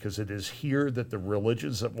Valley because it is here that the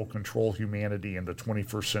religions that will control humanity in the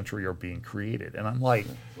 21st century are being created. And I'm like,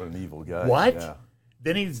 what an evil guy. What? Yeah.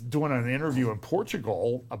 Then he's doing an interview in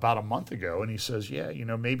Portugal about a month ago, and he says,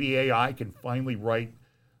 maybe AI can finally write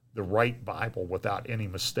the right Bible without any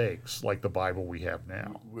mistakes, like the Bible we have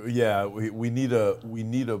now. Yeah, we need a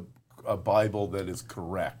Bible that is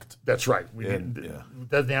correct. That's right. It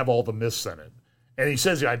doesn't have all the myths in it. And he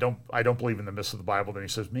says, I don't believe in the myths of the Bible. Then he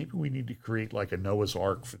says, maybe we need to create like a Noah's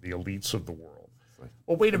Ark for the elites of the world.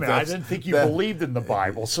 Well, wait a minute. I didn't think you believed in the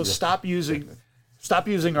Bible, so stop using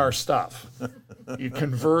our stuff. You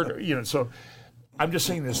convert, so I'm just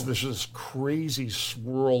saying there's this crazy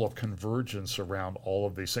swirl of convergence around all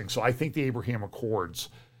of these things. So I think the Abraham Accords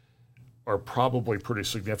are probably pretty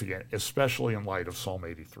significant, especially in light of Psalm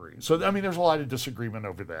 83. So, I mean, there's a lot of disagreement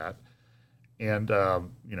over that. And,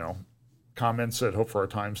 comments at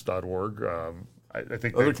hopeforourtimes.org. I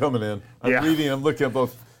think they're coming in. I'm looking at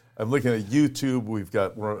both. I'm looking at YouTube.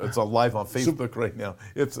 It's live on Facebook right now.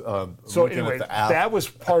 It's so anyway, that was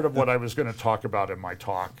part of what I was going to talk about in my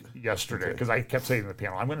talk yesterday, because I kept saying to the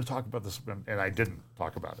panel, I'm going to talk about this, and I didn't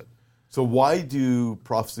talk about it. So why do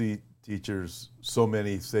prophecy teachers, so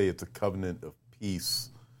many, say it's a covenant of peace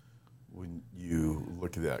when you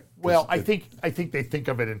look at that? Well, I think they think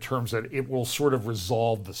of it in terms that it will sort of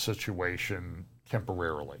resolve the situation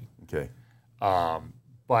temporarily. Okay.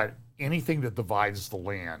 But anything that divides the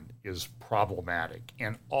land is problematic,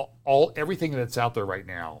 and everything that's out there right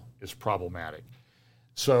now is problematic.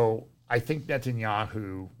 So I think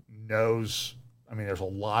Netanyahu knows. I mean, there's a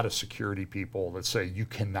lot of security people that say you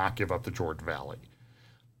cannot give up the Jordan Valley.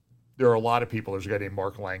 There are a lot of people. There's a guy named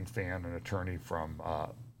Mark Langfan, an attorney from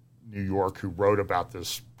New York, who wrote about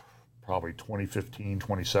this probably 2015,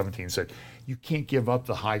 2017, said you can't give up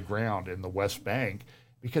the high ground in the West Bank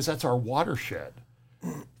because that's our watershed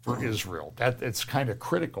for Israel. That it's kind of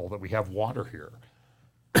critical that we have water here.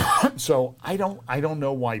 So I don't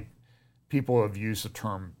know why people have used the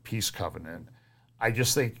term peace covenant. I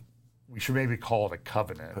just think we should maybe call it a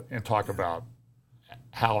covenant and talk about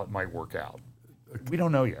how it might work out. We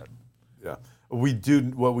don't know yet. Yeah, we do.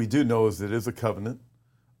 What we do know is it is a covenant.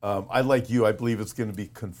 I like you. I believe it's going to be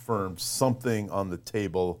confirmed. Something on the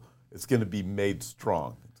table. It's going to be made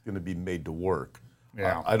strong. It's going to be made to work.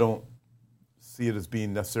 Yeah. I don't see it as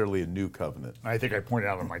being necessarily a new covenant. I think I pointed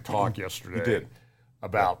out in my talk yesterday You did.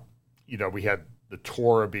 about, we had the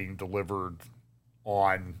Torah being delivered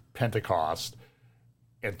on Pentecost,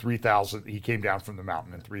 and 3,000, he came down from the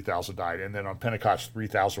mountain and 3,000 died. And then on Pentecost,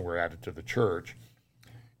 3,000 were added to the church.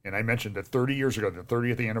 And I mentioned that 30 years ago, the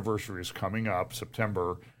 30th anniversary is coming up,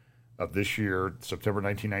 September of this year, September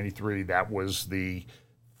 1993. That was the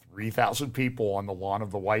 3,000 people on the lawn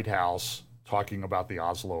of the White House talking about the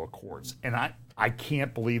Oslo Accords. And I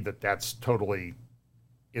can't believe that that's totally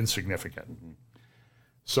insignificant. Mm-hmm.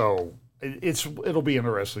 So it'll be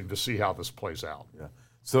interesting to see how this plays out. Yeah.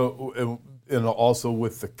 So, and also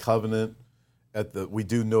with the covenant, we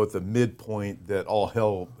do know at the midpoint that all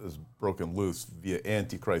hell is broken loose via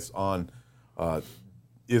Antichrist on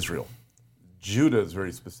Israel. Judah is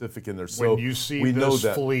very specific in there. So when you see we know this,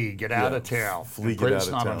 that, flee, get out of town. Flee, pray get it's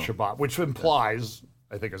out not of on town. Shabbat, which implies,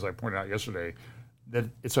 I think as I pointed out yesterday, that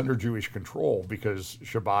it's under Jewish control because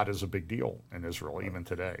Shabbat is a big deal in Israel even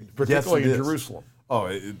today, particularly Yes, in is. Jerusalem. Oh,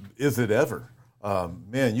 is it ever?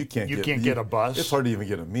 Man, you can't get a bus. It's hard to even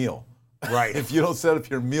get a meal. Right. If you don't set up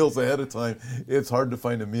your meals ahead of time, it's hard to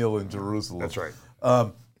find a meal in Jerusalem. That's right.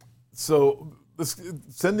 So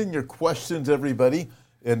send in your questions, everybody,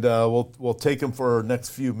 and we'll take them for our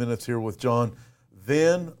next few minutes here with John.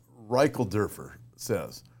 Van Reichelderfer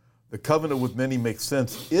says, the covenant with many makes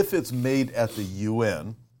sense if it's made at the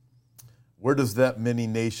UN. Where does that many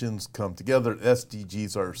nations come together?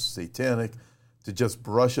 SDGs are satanic. To just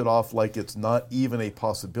brush it off like it's not even a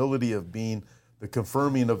possibility of being the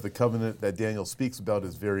confirming of the covenant that Daniel speaks about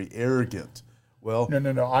is very arrogant. Well,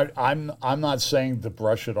 No. I'm not saying to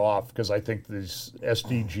brush it off because I think these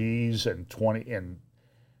SDGs and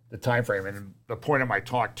the time frame, and the point of my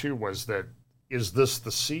talk too was that is this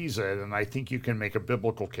the season? And I think you can make a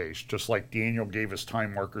biblical case, just like Daniel gave us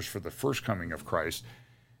time markers for the first coming of Christ.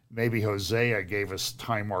 Maybe Hosea gave us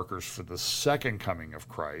time markers for the second coming of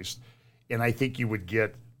Christ. And I think you would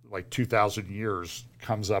get like 2,000 years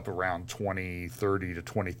comes up around 2030 to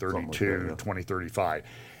 2032, like that, yeah. 2035.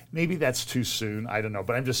 Maybe that's too soon. I don't know.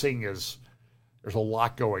 But I'm just saying there's a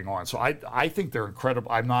lot going on. So I think they're incredible.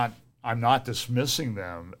 I'm not dismissing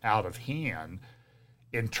them out of hand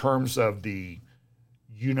in terms of the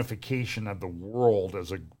unification of the world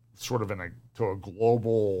as a sort of to a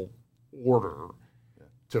global order.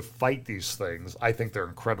 To fight these things, I think they're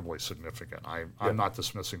incredibly significant. I'm not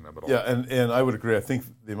dismissing them at all. Yeah, and I would agree. I think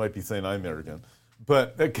they might be saying I'm arrogant,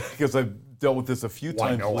 but because I've dealt with this a few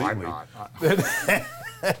times lately. I'm not.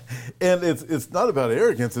 And it's not about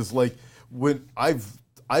arrogance. It's like when I've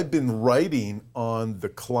been writing on the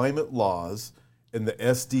climate laws and the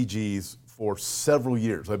SDGs for several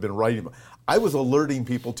years. I've been writing them. I was alerting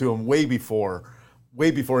people to them way before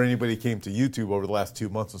anybody came to YouTube over the last 2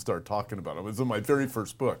 months and started talking about it. It was in my very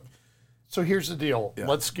first book. So here's the deal. Yeah.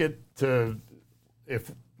 Let's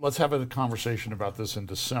have a conversation about this in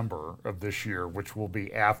December of this year, which will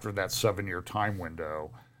be after that 7-year time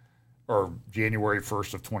window, or January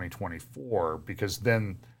 1st of 2024, because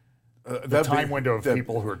then the time window of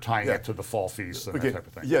people who are tying it to the fall feast and that type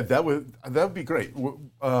of thing. Yeah, that would be great.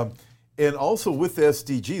 And also with the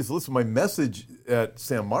SDGs, listen, my message at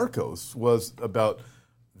San Marcos was about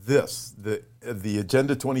this, the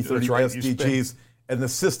Agenda 2030 right, SDGs and the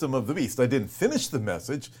system of the beast. I didn't finish the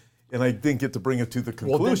message, and I didn't get to bring it to the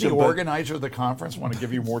conclusion. Well, did the organizer of the conference want to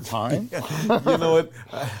give you more time? You know what?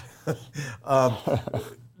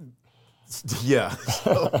 Yeah.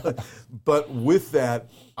 But with that,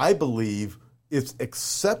 I believe it's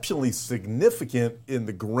exceptionally significant in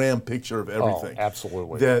the grand picture of everything. Oh,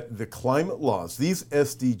 absolutely. That the climate laws, these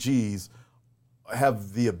SDGs,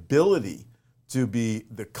 have the ability to be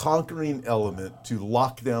the conquering element to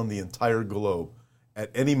lock down the entire globe at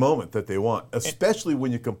any moment that they want, especially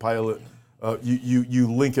when you compile it, you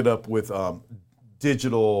link it up with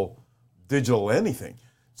digital anything.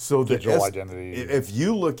 So digital identity. If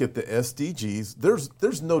you look at the SDGs,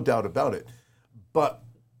 there's no doubt about it. But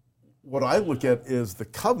what I look at is the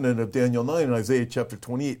covenant of Daniel 9 and Isaiah chapter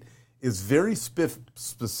 28 is very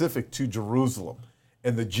specific to Jerusalem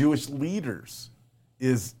and the Jewish leaders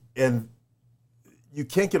and you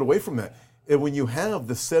can't get away from that. And when you have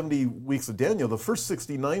the 70 weeks of Daniel, the first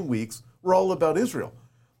 69 weeks were all about Israel.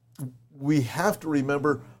 We have to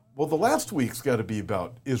remember, well, the last week's got to be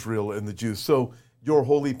about Israel and the Jews. So your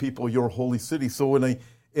holy people, your holy city. So when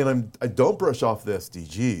I don't brush off the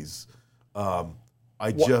SDGs,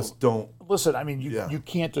 just don't. Listen, I mean, you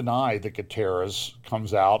can't deny that Guterres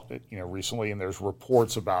comes out, recently, and there's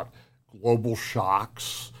reports about global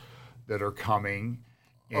shocks that are coming,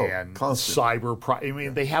 and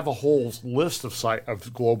they have a whole list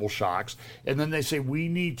of global shocks, and then they say we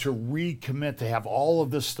need to recommit to have all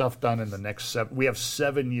of this stuff done in the next we have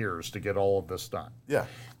 7 years to get all of this done. Yeah,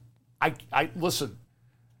 I listen.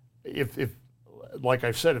 If like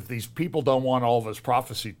I've said, if these people don't want all of us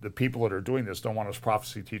prophecy, the people that are doing this don't want us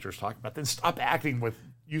prophecy teachers talking about, then stop acting with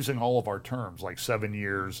using all of our terms like 7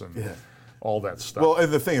 years and all that stuff. Well,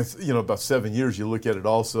 and the thing is, about 7 years, you look at it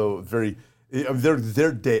also very,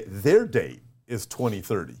 their date is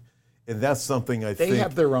 2030. And that's something I think. They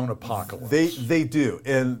have their own apocalypse. They do.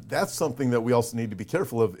 And that's something that we also need to be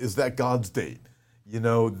careful of, is that God's date.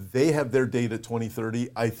 They have their date at 2030.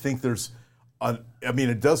 I think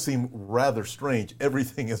it does seem rather strange.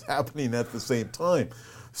 Everything is happening at the same time.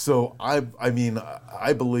 So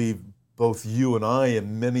I believe both you and I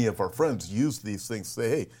and many of our friends use these things to say,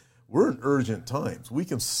 hey, we're in urgent times. We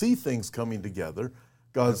can see things coming together.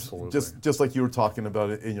 God's just like you were talking about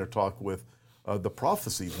it in your talk with the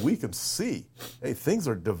prophecies. We can see, hey, things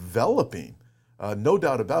are developing, no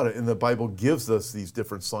doubt about it. And the Bible gives us these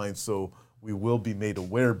different signs, so we will be made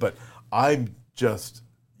aware. But I'm just,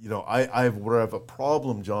 where I have a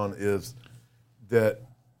problem, John, is that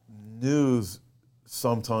news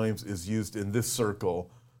sometimes is used in this circle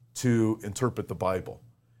to interpret the Bible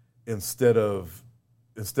instead of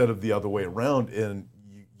the other way around. And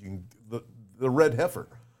the red heifer,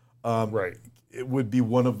 right? It would be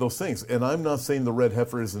one of those things. And I'm not saying the red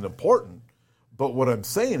heifer isn't important, but what I'm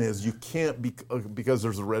saying is you can't because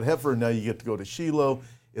there's a red heifer. Now you get to go to Shiloh.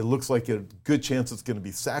 It looks like a good chance it's going to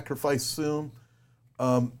be sacrificed soon.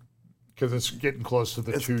 Because it's getting close to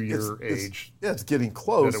the 2-year age. It's getting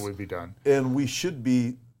close. That it would be done. And we should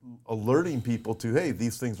be alerting people to, hey,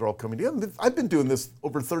 these things are all coming together. I've been doing this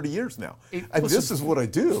over 30 years now. This is what I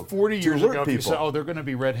do. 40 years ago, people said, they're going to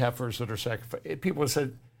be red heifers that are sacrificed. People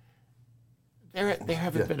said, there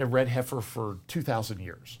haven't been a red heifer for 2,000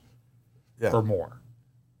 years or more.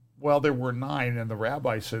 Well, there were 9, and the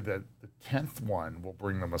rabbi said that the 10th one will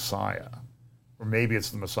bring the Messiah. Or maybe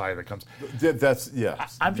it's the Messiah that comes.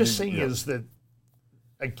 I'm just saying is that,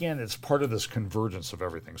 again, it's part of this convergence of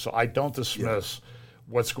everything. So I don't dismiss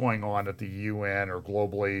what's going on at the UN or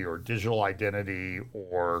globally or digital identity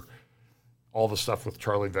or all the stuff with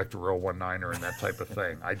Charlie Vector 019er and that type of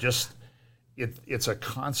thing. It's a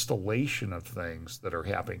constellation of things that are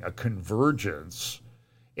happening, a convergence.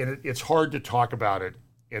 And it's hard to talk about it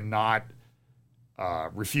and not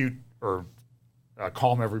refute or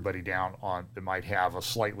calm everybody down on that might have a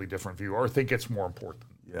slightly different view or think it's more important.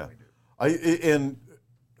 Yeah, and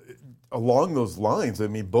along those lines,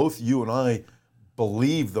 both you and I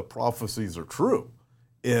believe the prophecies are true,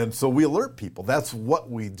 and so we alert people. That's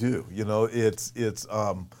what we do.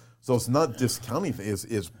 So it's not discounting things.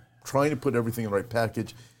 It's trying to put everything in the right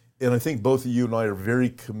package, and I think both of you and I are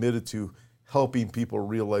very committed to helping people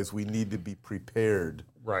realize we need to be prepared.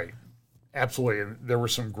 Right, absolutely. And there were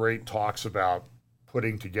some great talks about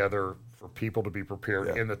putting together for people to be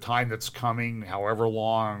prepared in the time that's coming, however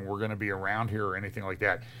long we're going to be around here or anything like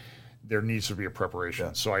that. There needs to be a preparation.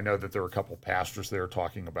 Yeah. So I know that there are a couple of pastors there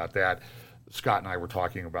talking about that. Scott and I were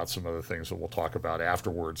talking about some other things that we'll talk about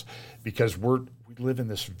afterwards, because we live in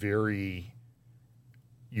this very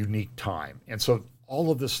unique time. And so all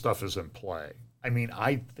of this stuff is in play.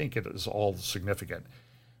 I think it is all significant.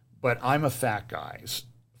 But I'm a fact guy.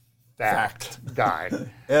 Fact guy.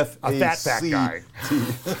 F-A-C-T. guy.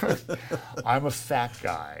 I'm a fact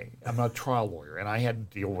guy. I'm a trial lawyer, and I had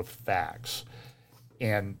to deal with facts.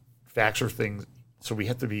 And facts are things, so we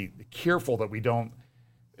have to be careful that we don't,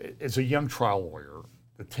 as a young trial lawyer,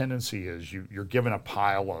 the tendency is you're given a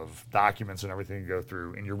pile of documents and everything to go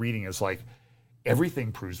through, and your reading is like,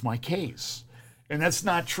 everything proves my case. And that's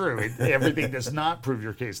not true. Everything does not prove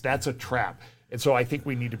your case. That's a trap. And so I think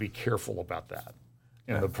we need to be careful about that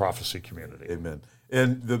in the prophecy community. Amen.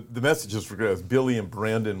 And the message is for guys. Billy and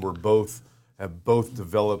Brandon have both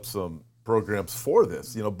developed some programs for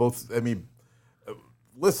this.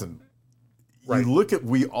 Listen, right.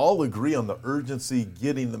 We all agree on the urgency,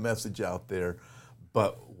 getting the message out there.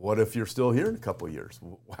 But what if you're still here in a couple of years?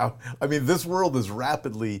 Wow. I mean, this world is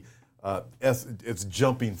rapidly, it's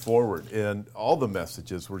jumping forward, and all the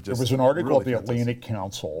messages were just. There was an article really at the Atlantic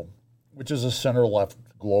Council, which is a center-left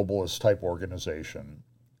globalist type organization.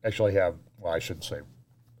 Actually, I shouldn't say.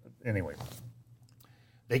 Anyway,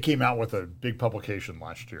 they came out with a big publication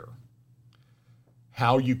last year.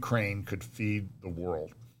 How Ukraine could feed the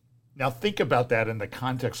world. Now think about that in the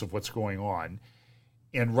context of what's going on.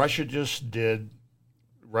 And Russia just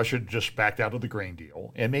backed out of the grain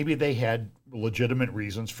deal, and maybe they had legitimate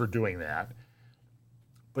reasons for doing that.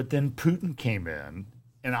 But then Putin came in,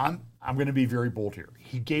 and I'm going to be very bold here.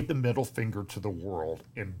 He gave the middle finger to the world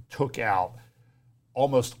and took out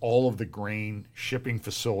almost all of the grain shipping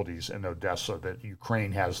facilities in Odessa that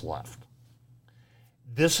Ukraine has left.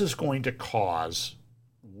 This is going to cause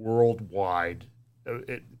worldwide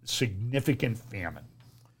significant famine.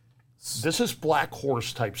 This is black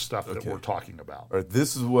horse type stuff that we're talking about. All right,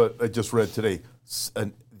 this is what I just read today.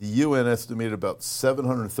 The UN estimated about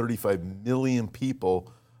 735 million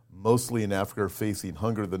people, mostly in Africa, are facing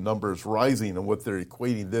hunger. The number is rising, and what they're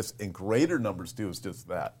equating this in greater numbers to is just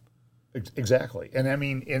that. Exactly, and I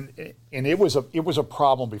mean, and it was a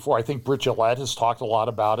problem before. I think Britt Gillette has talked a lot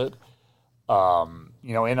about it,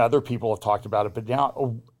 and other people have talked about it. But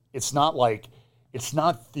now it's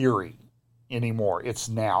not theory anymore. It's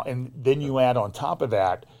now, and then you add on top of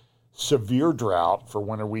that severe drought for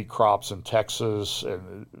winter wheat crops in Texas,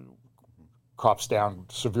 and crops down,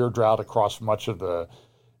 severe drought across much of the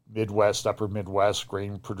Midwest, upper Midwest,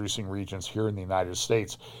 grain producing regions here in the United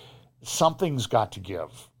States. Something's got to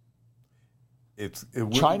give.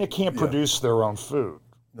 China can't produce their own food.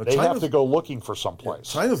 No, they have to go looking for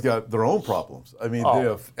someplace. China's got their own problems. I mean, they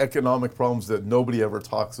have economic problems that nobody ever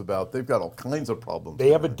talks about. They've got all kinds of problems. They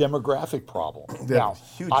have a demographic problem. They have a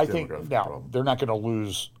huge demographic problem. They're not going to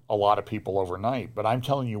lose a lot of people overnight, but I'm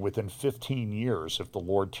telling you, within 15 years, if the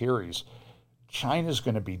Lord tarries, China's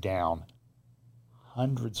going to be down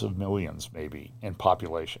hundreds of millions, maybe, in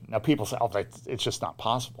population. Now, people say, it's just not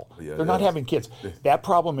possible. Yeah, they're not having kids. That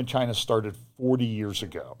problem in China started 40 years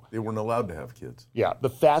ago. They weren't allowed to have kids. Yeah. The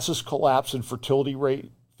fastest collapse in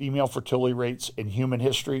female fertility rates in human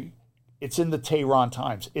history, it's in the Tehran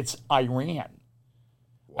Times. It's Iran.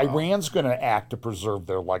 Wow. Iran's going to act to preserve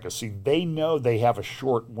their legacy. They know they have a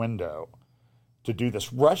short window to do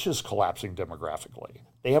this. Russia's collapsing demographically.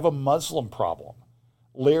 They have a Muslim problem.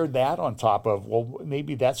 Layer that on top of,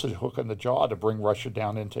 maybe that's a hook in the jaw to bring Russia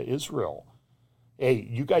down into Israel. Hey,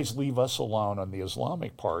 you guys leave us alone on the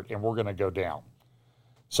Islamic part, and we're going to go down.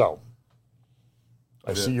 So,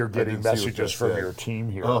 I see you're getting messages from your team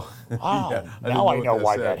here. Oh, yeah, now I know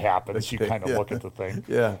why that happens. You kind of look at the thing.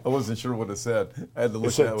 Yeah, I wasn't sure what it said. I had to look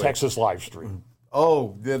it said Texas live stream.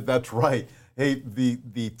 Oh, that's right. Hey,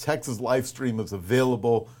 the Texas live stream is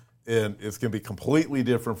available. And it's going to be completely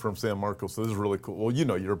different from San Marcos. So this is really cool. Well,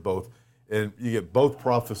 you're both. And you get both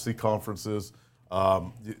prophecy conferences.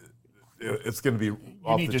 It's going to be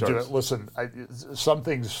off the charts. You need to do it. Listen, some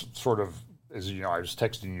things sort of, as you know, I was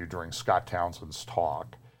texting you during Scott Townsend's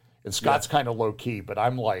talk. And Scott's kind of low-key, but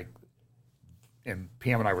I'm like, and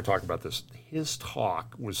Pam and I were talking about this, his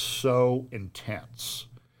talk was so intense.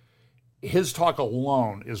 His talk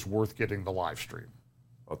alone is worth getting the live stream.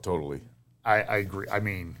 Oh, totally. I agree. I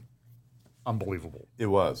mean, unbelievable. It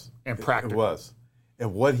was. And practical. It was.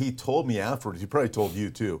 And what he told me afterwards, he probably told you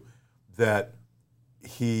too, that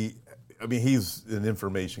he's an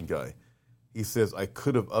information guy. He says, I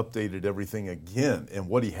could have updated everything again. And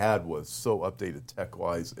what he had was so updated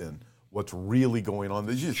tech-wise and what's really going on.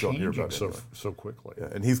 You just don't hear about it so quickly. Yeah,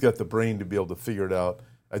 and he's got the brain to be able to figure it out.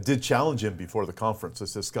 I did challenge him before the conference. I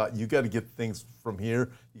said, Scott, you got to get things from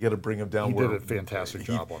here. You got to bring them down. He did a fantastic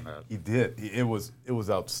job on that. He did. It was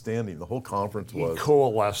outstanding. The whole conference was. He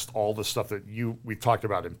coalesced all the stuff that we talked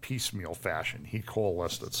about in piecemeal fashion. He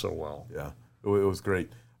coalesced it so well. Yeah, it was great.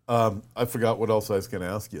 I forgot what else I was going to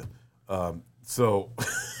ask you.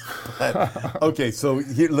 Okay, so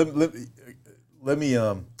here let me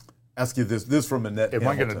ask you this. This from Annette Am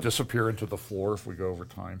Hamilton. I going to disappear into the floor if we go over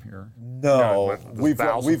time here? No, we've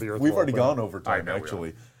already gone over time,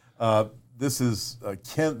 actually. This is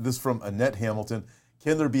this from Annette Hamilton.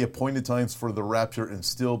 Can there be appointed times for the rapture and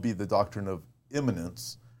still be the doctrine of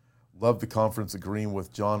imminence? Love the conference, agreeing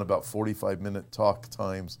with John about 45-minute talk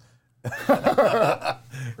times.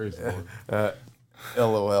 Praise the Lord.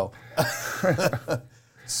 LOL.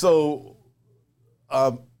 So,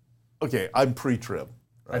 okay, I'm pre-trib.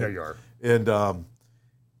 Right? I know you are.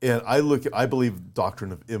 And I believe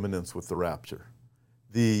doctrine of imminence with the rapture.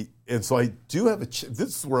 And so I do have this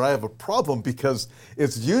is where I have a problem because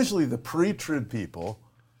it's usually the pre-trib people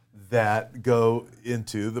that go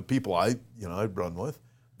into the people I run with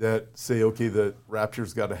that say, okay, the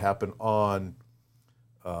rapture's got to happen on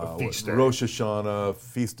Rosh Hashanah,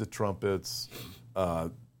 Feast of Trumpets,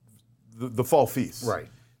 the fall feast. Right.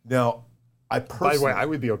 Now, I personally... By the way, I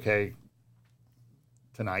would be okay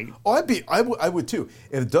tonight. Oh, I would too.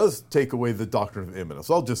 And it does take away the doctrine of imminence.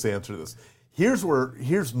 I'll just answer this. Here's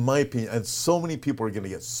my opinion, and so many people are going to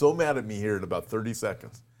get so mad at me here in about 30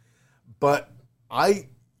 seconds. But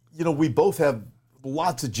we both have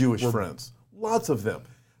lots of Jewish friends, lots of them.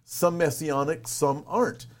 Some Messianic, some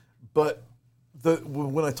aren't. But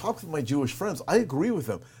when I talk with my Jewish friends, I agree with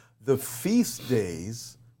them. The feast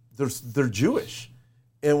days, they're Jewish.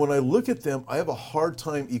 And when I look at them, I have a hard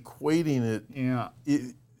time equating it. Yeah.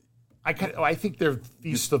 I think they're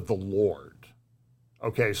feast of the Lord.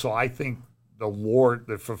 Okay, so I think the Lord,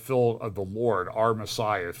 the Lord, our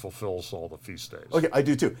Messiah, fulfills all the feast days. Okay, I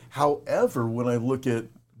do too. However, when I look at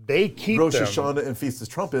Rosh Hashanah and Feast of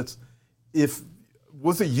Trumpets,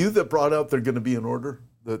 was it you that brought out they're going to be in order?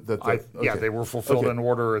 Yeah, they were fulfilled in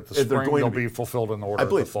order at the spring. They'll be fulfilled in order at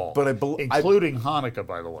the fall. But including Hanukkah,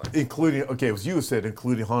 by the way. It was you who said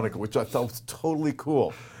including Hanukkah, which I thought was totally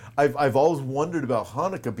cool. I've always wondered about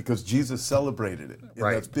Hanukkah because Jesus celebrated it. And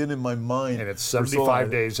that's been in my mind. And it's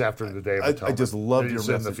 75 days after the Day of Atonement. I just loved your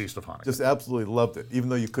message. In the Feast of Hanukkah. Just absolutely loved it, even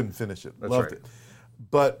though you couldn't finish it. That's loved it.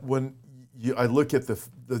 But when I look at the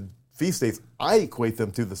feast days, I equate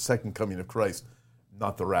them to the second coming of Christ,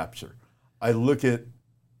 not the rapture. I look at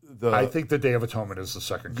I think the Day of Atonement is the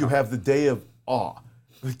second coming. You have the Day of Awe.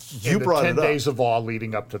 You and brought 10 it up. days of awe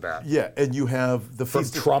leading up to that. Yeah, and you have the From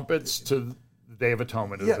Feast of trumpets to the Day of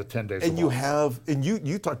Atonement is the 10 days and of you awe. have,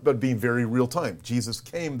 you talked about being very real time. Jesus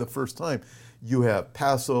came the first time. You have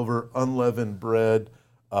Passover, unleavened bread,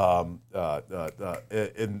 and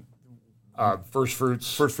first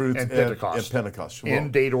fruits and Pentecost.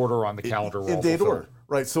 In date order on the calendar. In date order,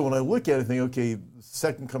 right? So when I look at it, I think, okay,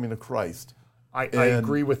 second coming of Christ. I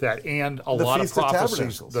agree with that, and a lot of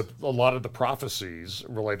prophecies. A lot of the prophecies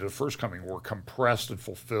related to the first coming were compressed and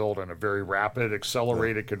fulfilled in a very rapid,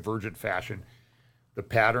 accelerated, convergent fashion. The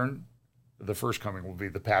pattern, the first coming will be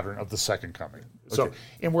the pattern of the second coming. So,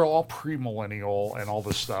 and we're all premillennial and all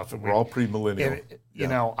this stuff, and we're all premillennial. And, you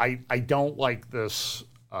know, I don't like this.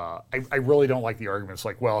 I really don't like the arguments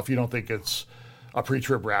like, well, if you don't think it's a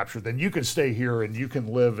pre-trib rapture, then you can stay here and you can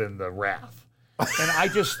live in the wrath.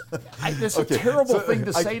 And it's a terrible thing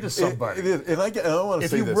to say to somebody. It is, and I want to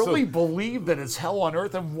say this. If you this. really believe that it's hell on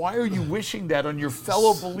earth, then why are you wishing that on your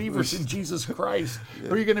fellow believers in Jesus Christ?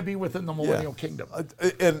 Who are you going to be within the millennial kingdom?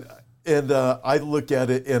 And I look at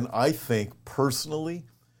it, and I think personally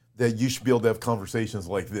that you should be able to have conversations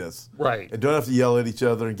like this, right? And don't have to yell at each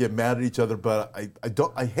other and get mad at each other. But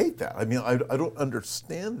I hate that. I mean, I don't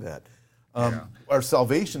understand that. Our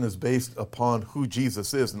salvation is based upon who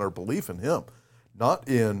Jesus is and our belief in Him. Not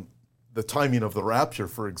in the timing of the rapture,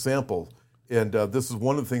 for example. And this is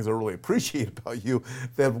one of the things I really appreciate about you,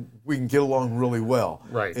 that we can get along really well.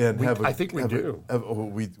 Right. And I think we do.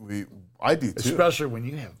 I do too. Especially when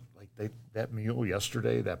you have that meal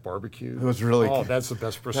yesterday, that barbecue. It was really good. That's the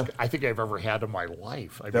best brisket I think I've ever had in my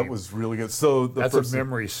life. That was really good. So that's a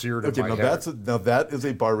memory seared in my head. Now that is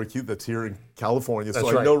a barbecue that's here in California. That's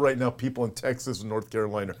so I know right now people in Texas and North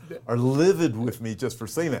Carolina are livid with me just for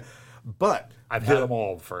saying that. But I've had them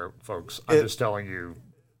all, folks. I'm just telling you,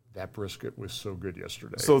 that brisket was so good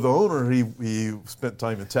yesterday. So the owner, he spent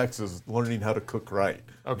time in Texas learning how to cook right.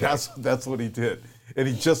 Okay. That's what he did. And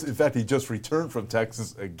he just returned from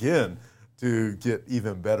Texas again to get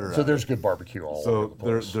even better. So there's good barbecue all over the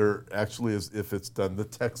place. So there actually is, if it's done the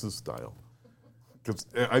Texas style. Because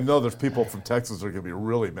I know there's people from Texas that are going to be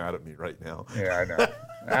really mad at me right now. Yeah, I know.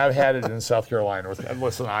 I've had it in South Carolina. And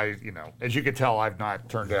listen, as you can tell, I've not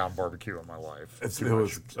turned down barbecue in my life.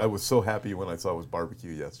 I was so happy when I saw it was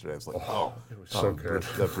barbecue yesterday. I was like, it was so good.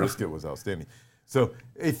 That brisket was outstanding. So,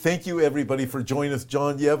 hey, thank you everybody for joining us.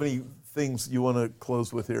 John, do you have any things you want to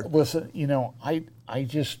close with here? Listen, I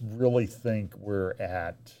just really think we're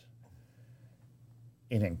at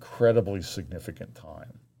an incredibly significant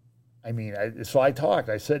time. I mean,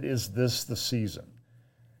 I said, is this the season?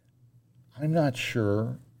 I'm not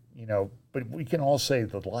sure, but we can all say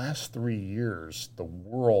the last 3 years, the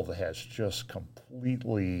world has just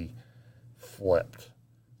completely flipped.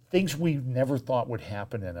 Things we never thought would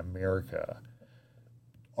happen in America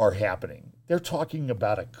are happening. They're talking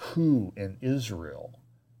about a coup in Israel.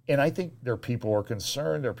 And I think there are people who are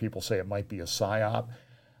concerned. There are people who say it might be a psyop.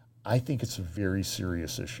 I think it's a very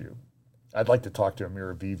serious issue. I'd like to talk to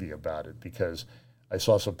Amir Avivi about it because I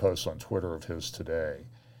saw some posts on Twitter of his today.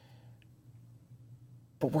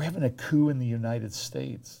 But we're having a coup in the United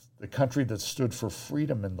States. the country that stood for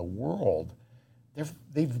freedom in the world,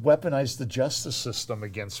 they've weaponized the justice system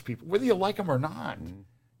against people, whether you like them or not.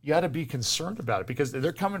 You got to be concerned about it because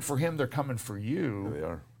they're coming for him, they're coming for you. There they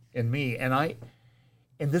are. And me. And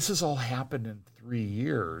this has all happened in 3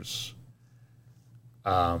 years.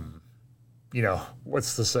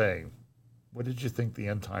 What's the saying? What did you think the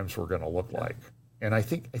end times were going to look like? And I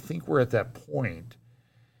think we're at that point.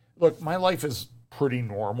 Look, my life is pretty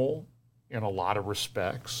normal in a lot of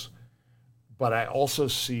respects, but I also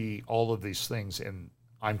see all of these things, and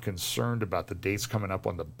I'm concerned about the dates coming up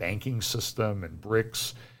on the banking system and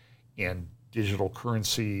BRICS and digital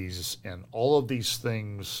currencies and all of these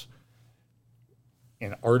things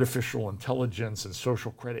and artificial intelligence and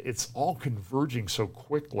social credit. It's all converging so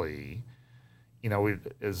quickly.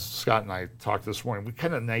 As Scott and I talked this morning, we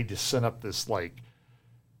kind of need to set up this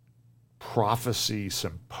prophecy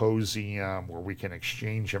symposium where we can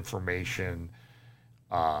exchange information,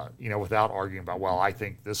 without arguing about, well, I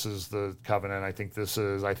think this is the covenant, I think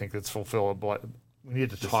it's fulfilled. But we need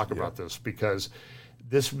to talk about this because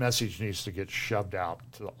this message needs to get shoved out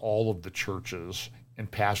to all of the churches, and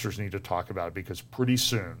pastors need to talk about it because pretty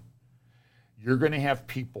soon you're going to have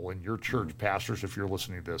people in your church, pastors, if you're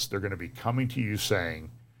listening to this, they're going to be coming to you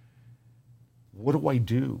saying, what do I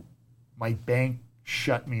do? My bank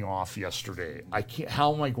shut me off yesterday.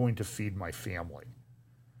 How am I going to feed my family?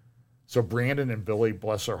 So Brandon and Billy,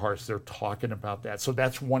 bless their hearts, they're talking about that. So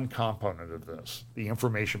that's one component of this, the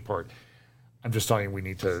information part. I'm just telling you, we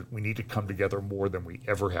need to come together more than we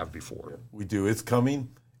ever have before. We do. It's coming.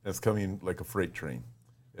 It's coming like a freight train.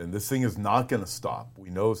 And this thing is not going to stop.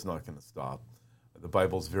 We know it's not going to stop. The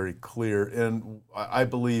Bible's very clear. And I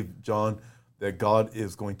believe, John, that God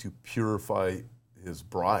is going to purify his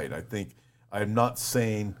bride. I'm not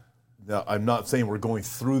saying we're going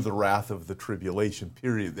through the wrath of the tribulation,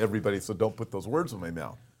 period. Everybody, so don't put those words in my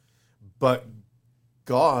mouth. But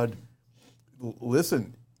God,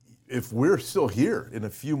 listen, if we're still here in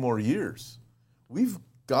a few more years, we've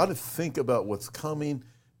got to think about what's coming,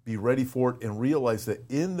 be ready for it, and realize that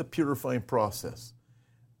in the purifying process,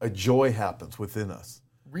 a joy happens within us.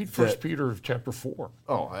 Read 1 Peter chapter 4.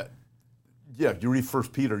 You read 1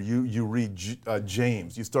 Peter, you read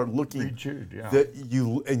James, you start looking. Read Jude, yeah.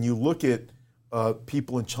 You look at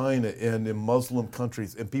people in China and in Muslim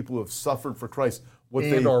countries and people who have suffered for Christ.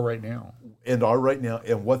 Are right now.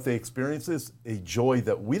 And what they experience is a joy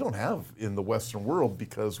that we don't have in the Western world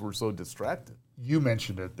because we're so distracted. You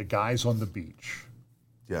mentioned it, the guys on the beach.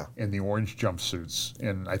 Yeah. In the orange jumpsuits,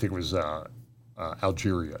 and I think it was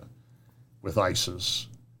Algeria with ISIS.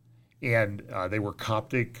 And they were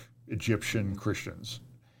Coptic Egyptian Christians.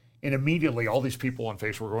 And immediately all these people on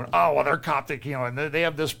Facebook were going, oh, well, they're Coptic, and they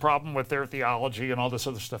have this problem with their theology and all this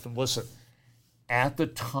other stuff. And listen, at the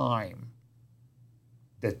time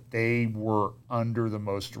that they were under the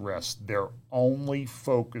most arrest, their only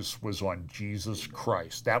focus was on Jesus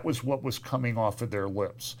Christ. That was what was coming off of their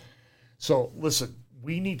lips. So listen,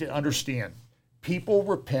 we need to understand, people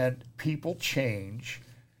repent, people change,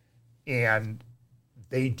 and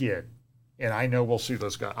they did. And I know we'll see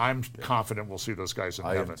those guys. I'm confident we'll see those guys in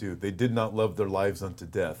heaven. I am too. They did not love their lives unto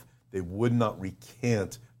death. They would not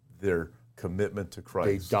recant their commitment to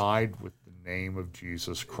Christ. They died with the name of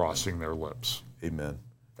Jesus crossing their lips. Amen.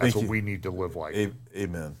 That's what we need to live like.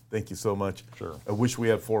 Amen. Thank you so much. Sure. I wish we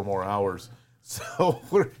had 4 more hours. So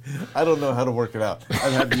I don't know how to work it out.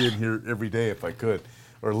 I'd have you in here every day if I could,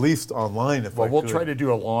 or at least online if I could. Well, we'll try to do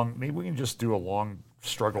maybe we can just do a long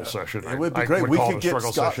struggle session. It would be great. We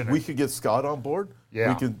could get Scott on board.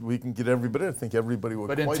 Yeah. We can get everybody. I think everybody would.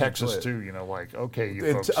 But in Texas too, folks.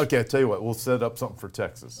 Okay, I tell you what, we'll set up something for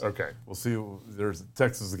Texas. Okay. We'll see.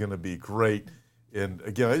 Texas is going to be great. And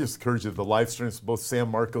again, I just encourage you, the live streams, both San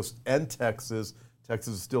Marcos and Texas.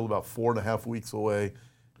 Texas is still about 4.5 weeks away.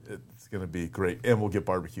 It's going to be great. And we'll get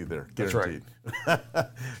barbecue there, guaranteed. That's right.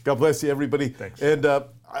 God bless you, everybody. Thanks. And I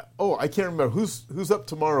can't remember. Who's up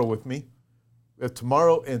tomorrow with me? We have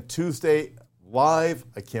tomorrow and Tuesday live.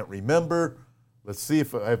 I can't remember. Let's see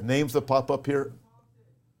if I have names that pop up here.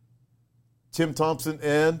 Tim Thompson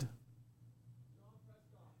and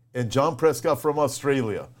John Prescott from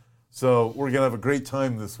Australia. So we're going to have a great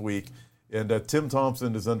time this week. And Tim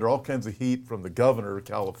Thompson is under all kinds of heat from the governor of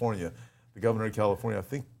California. The governor of California, I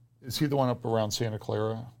think. Is he the one up around Santa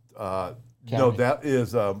Clara? No, that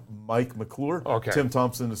is Mike McClure. Okay. Tim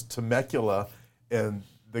Thompson is Temecula, and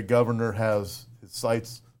the governor has his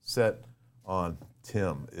sights set on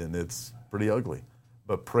Tim, and it's pretty ugly.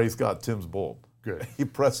 But praise God, Tim's bold. Good. He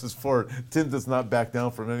presses forward. Tim does not back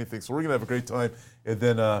down from anything. So we're going to have a great time. And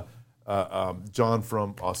then John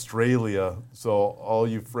from Australia. So all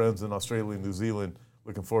you friends in Australia and New Zealand,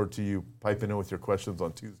 looking forward to you piping in with your questions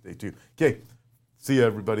on Tuesday, too. Okay, see you,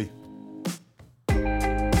 everybody.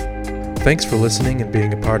 Thanks for listening and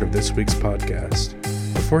being a part of this week's podcast.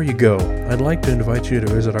 Before you go, I'd like to invite you to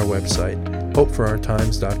visit our website,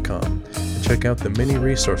 hopeforourtimes.com, and check out the many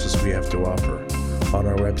resources we have to offer. On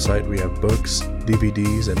our website, we have books,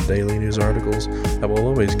 DVDs, and daily news articles that will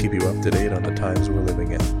always keep you up to date on the times we're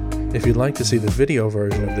living in. If you'd like to see the video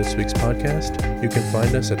version of this week's podcast, you can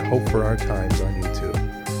find us at Hope for Our Times on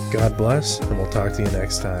YouTube. God bless, and we'll talk to you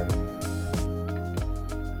next time.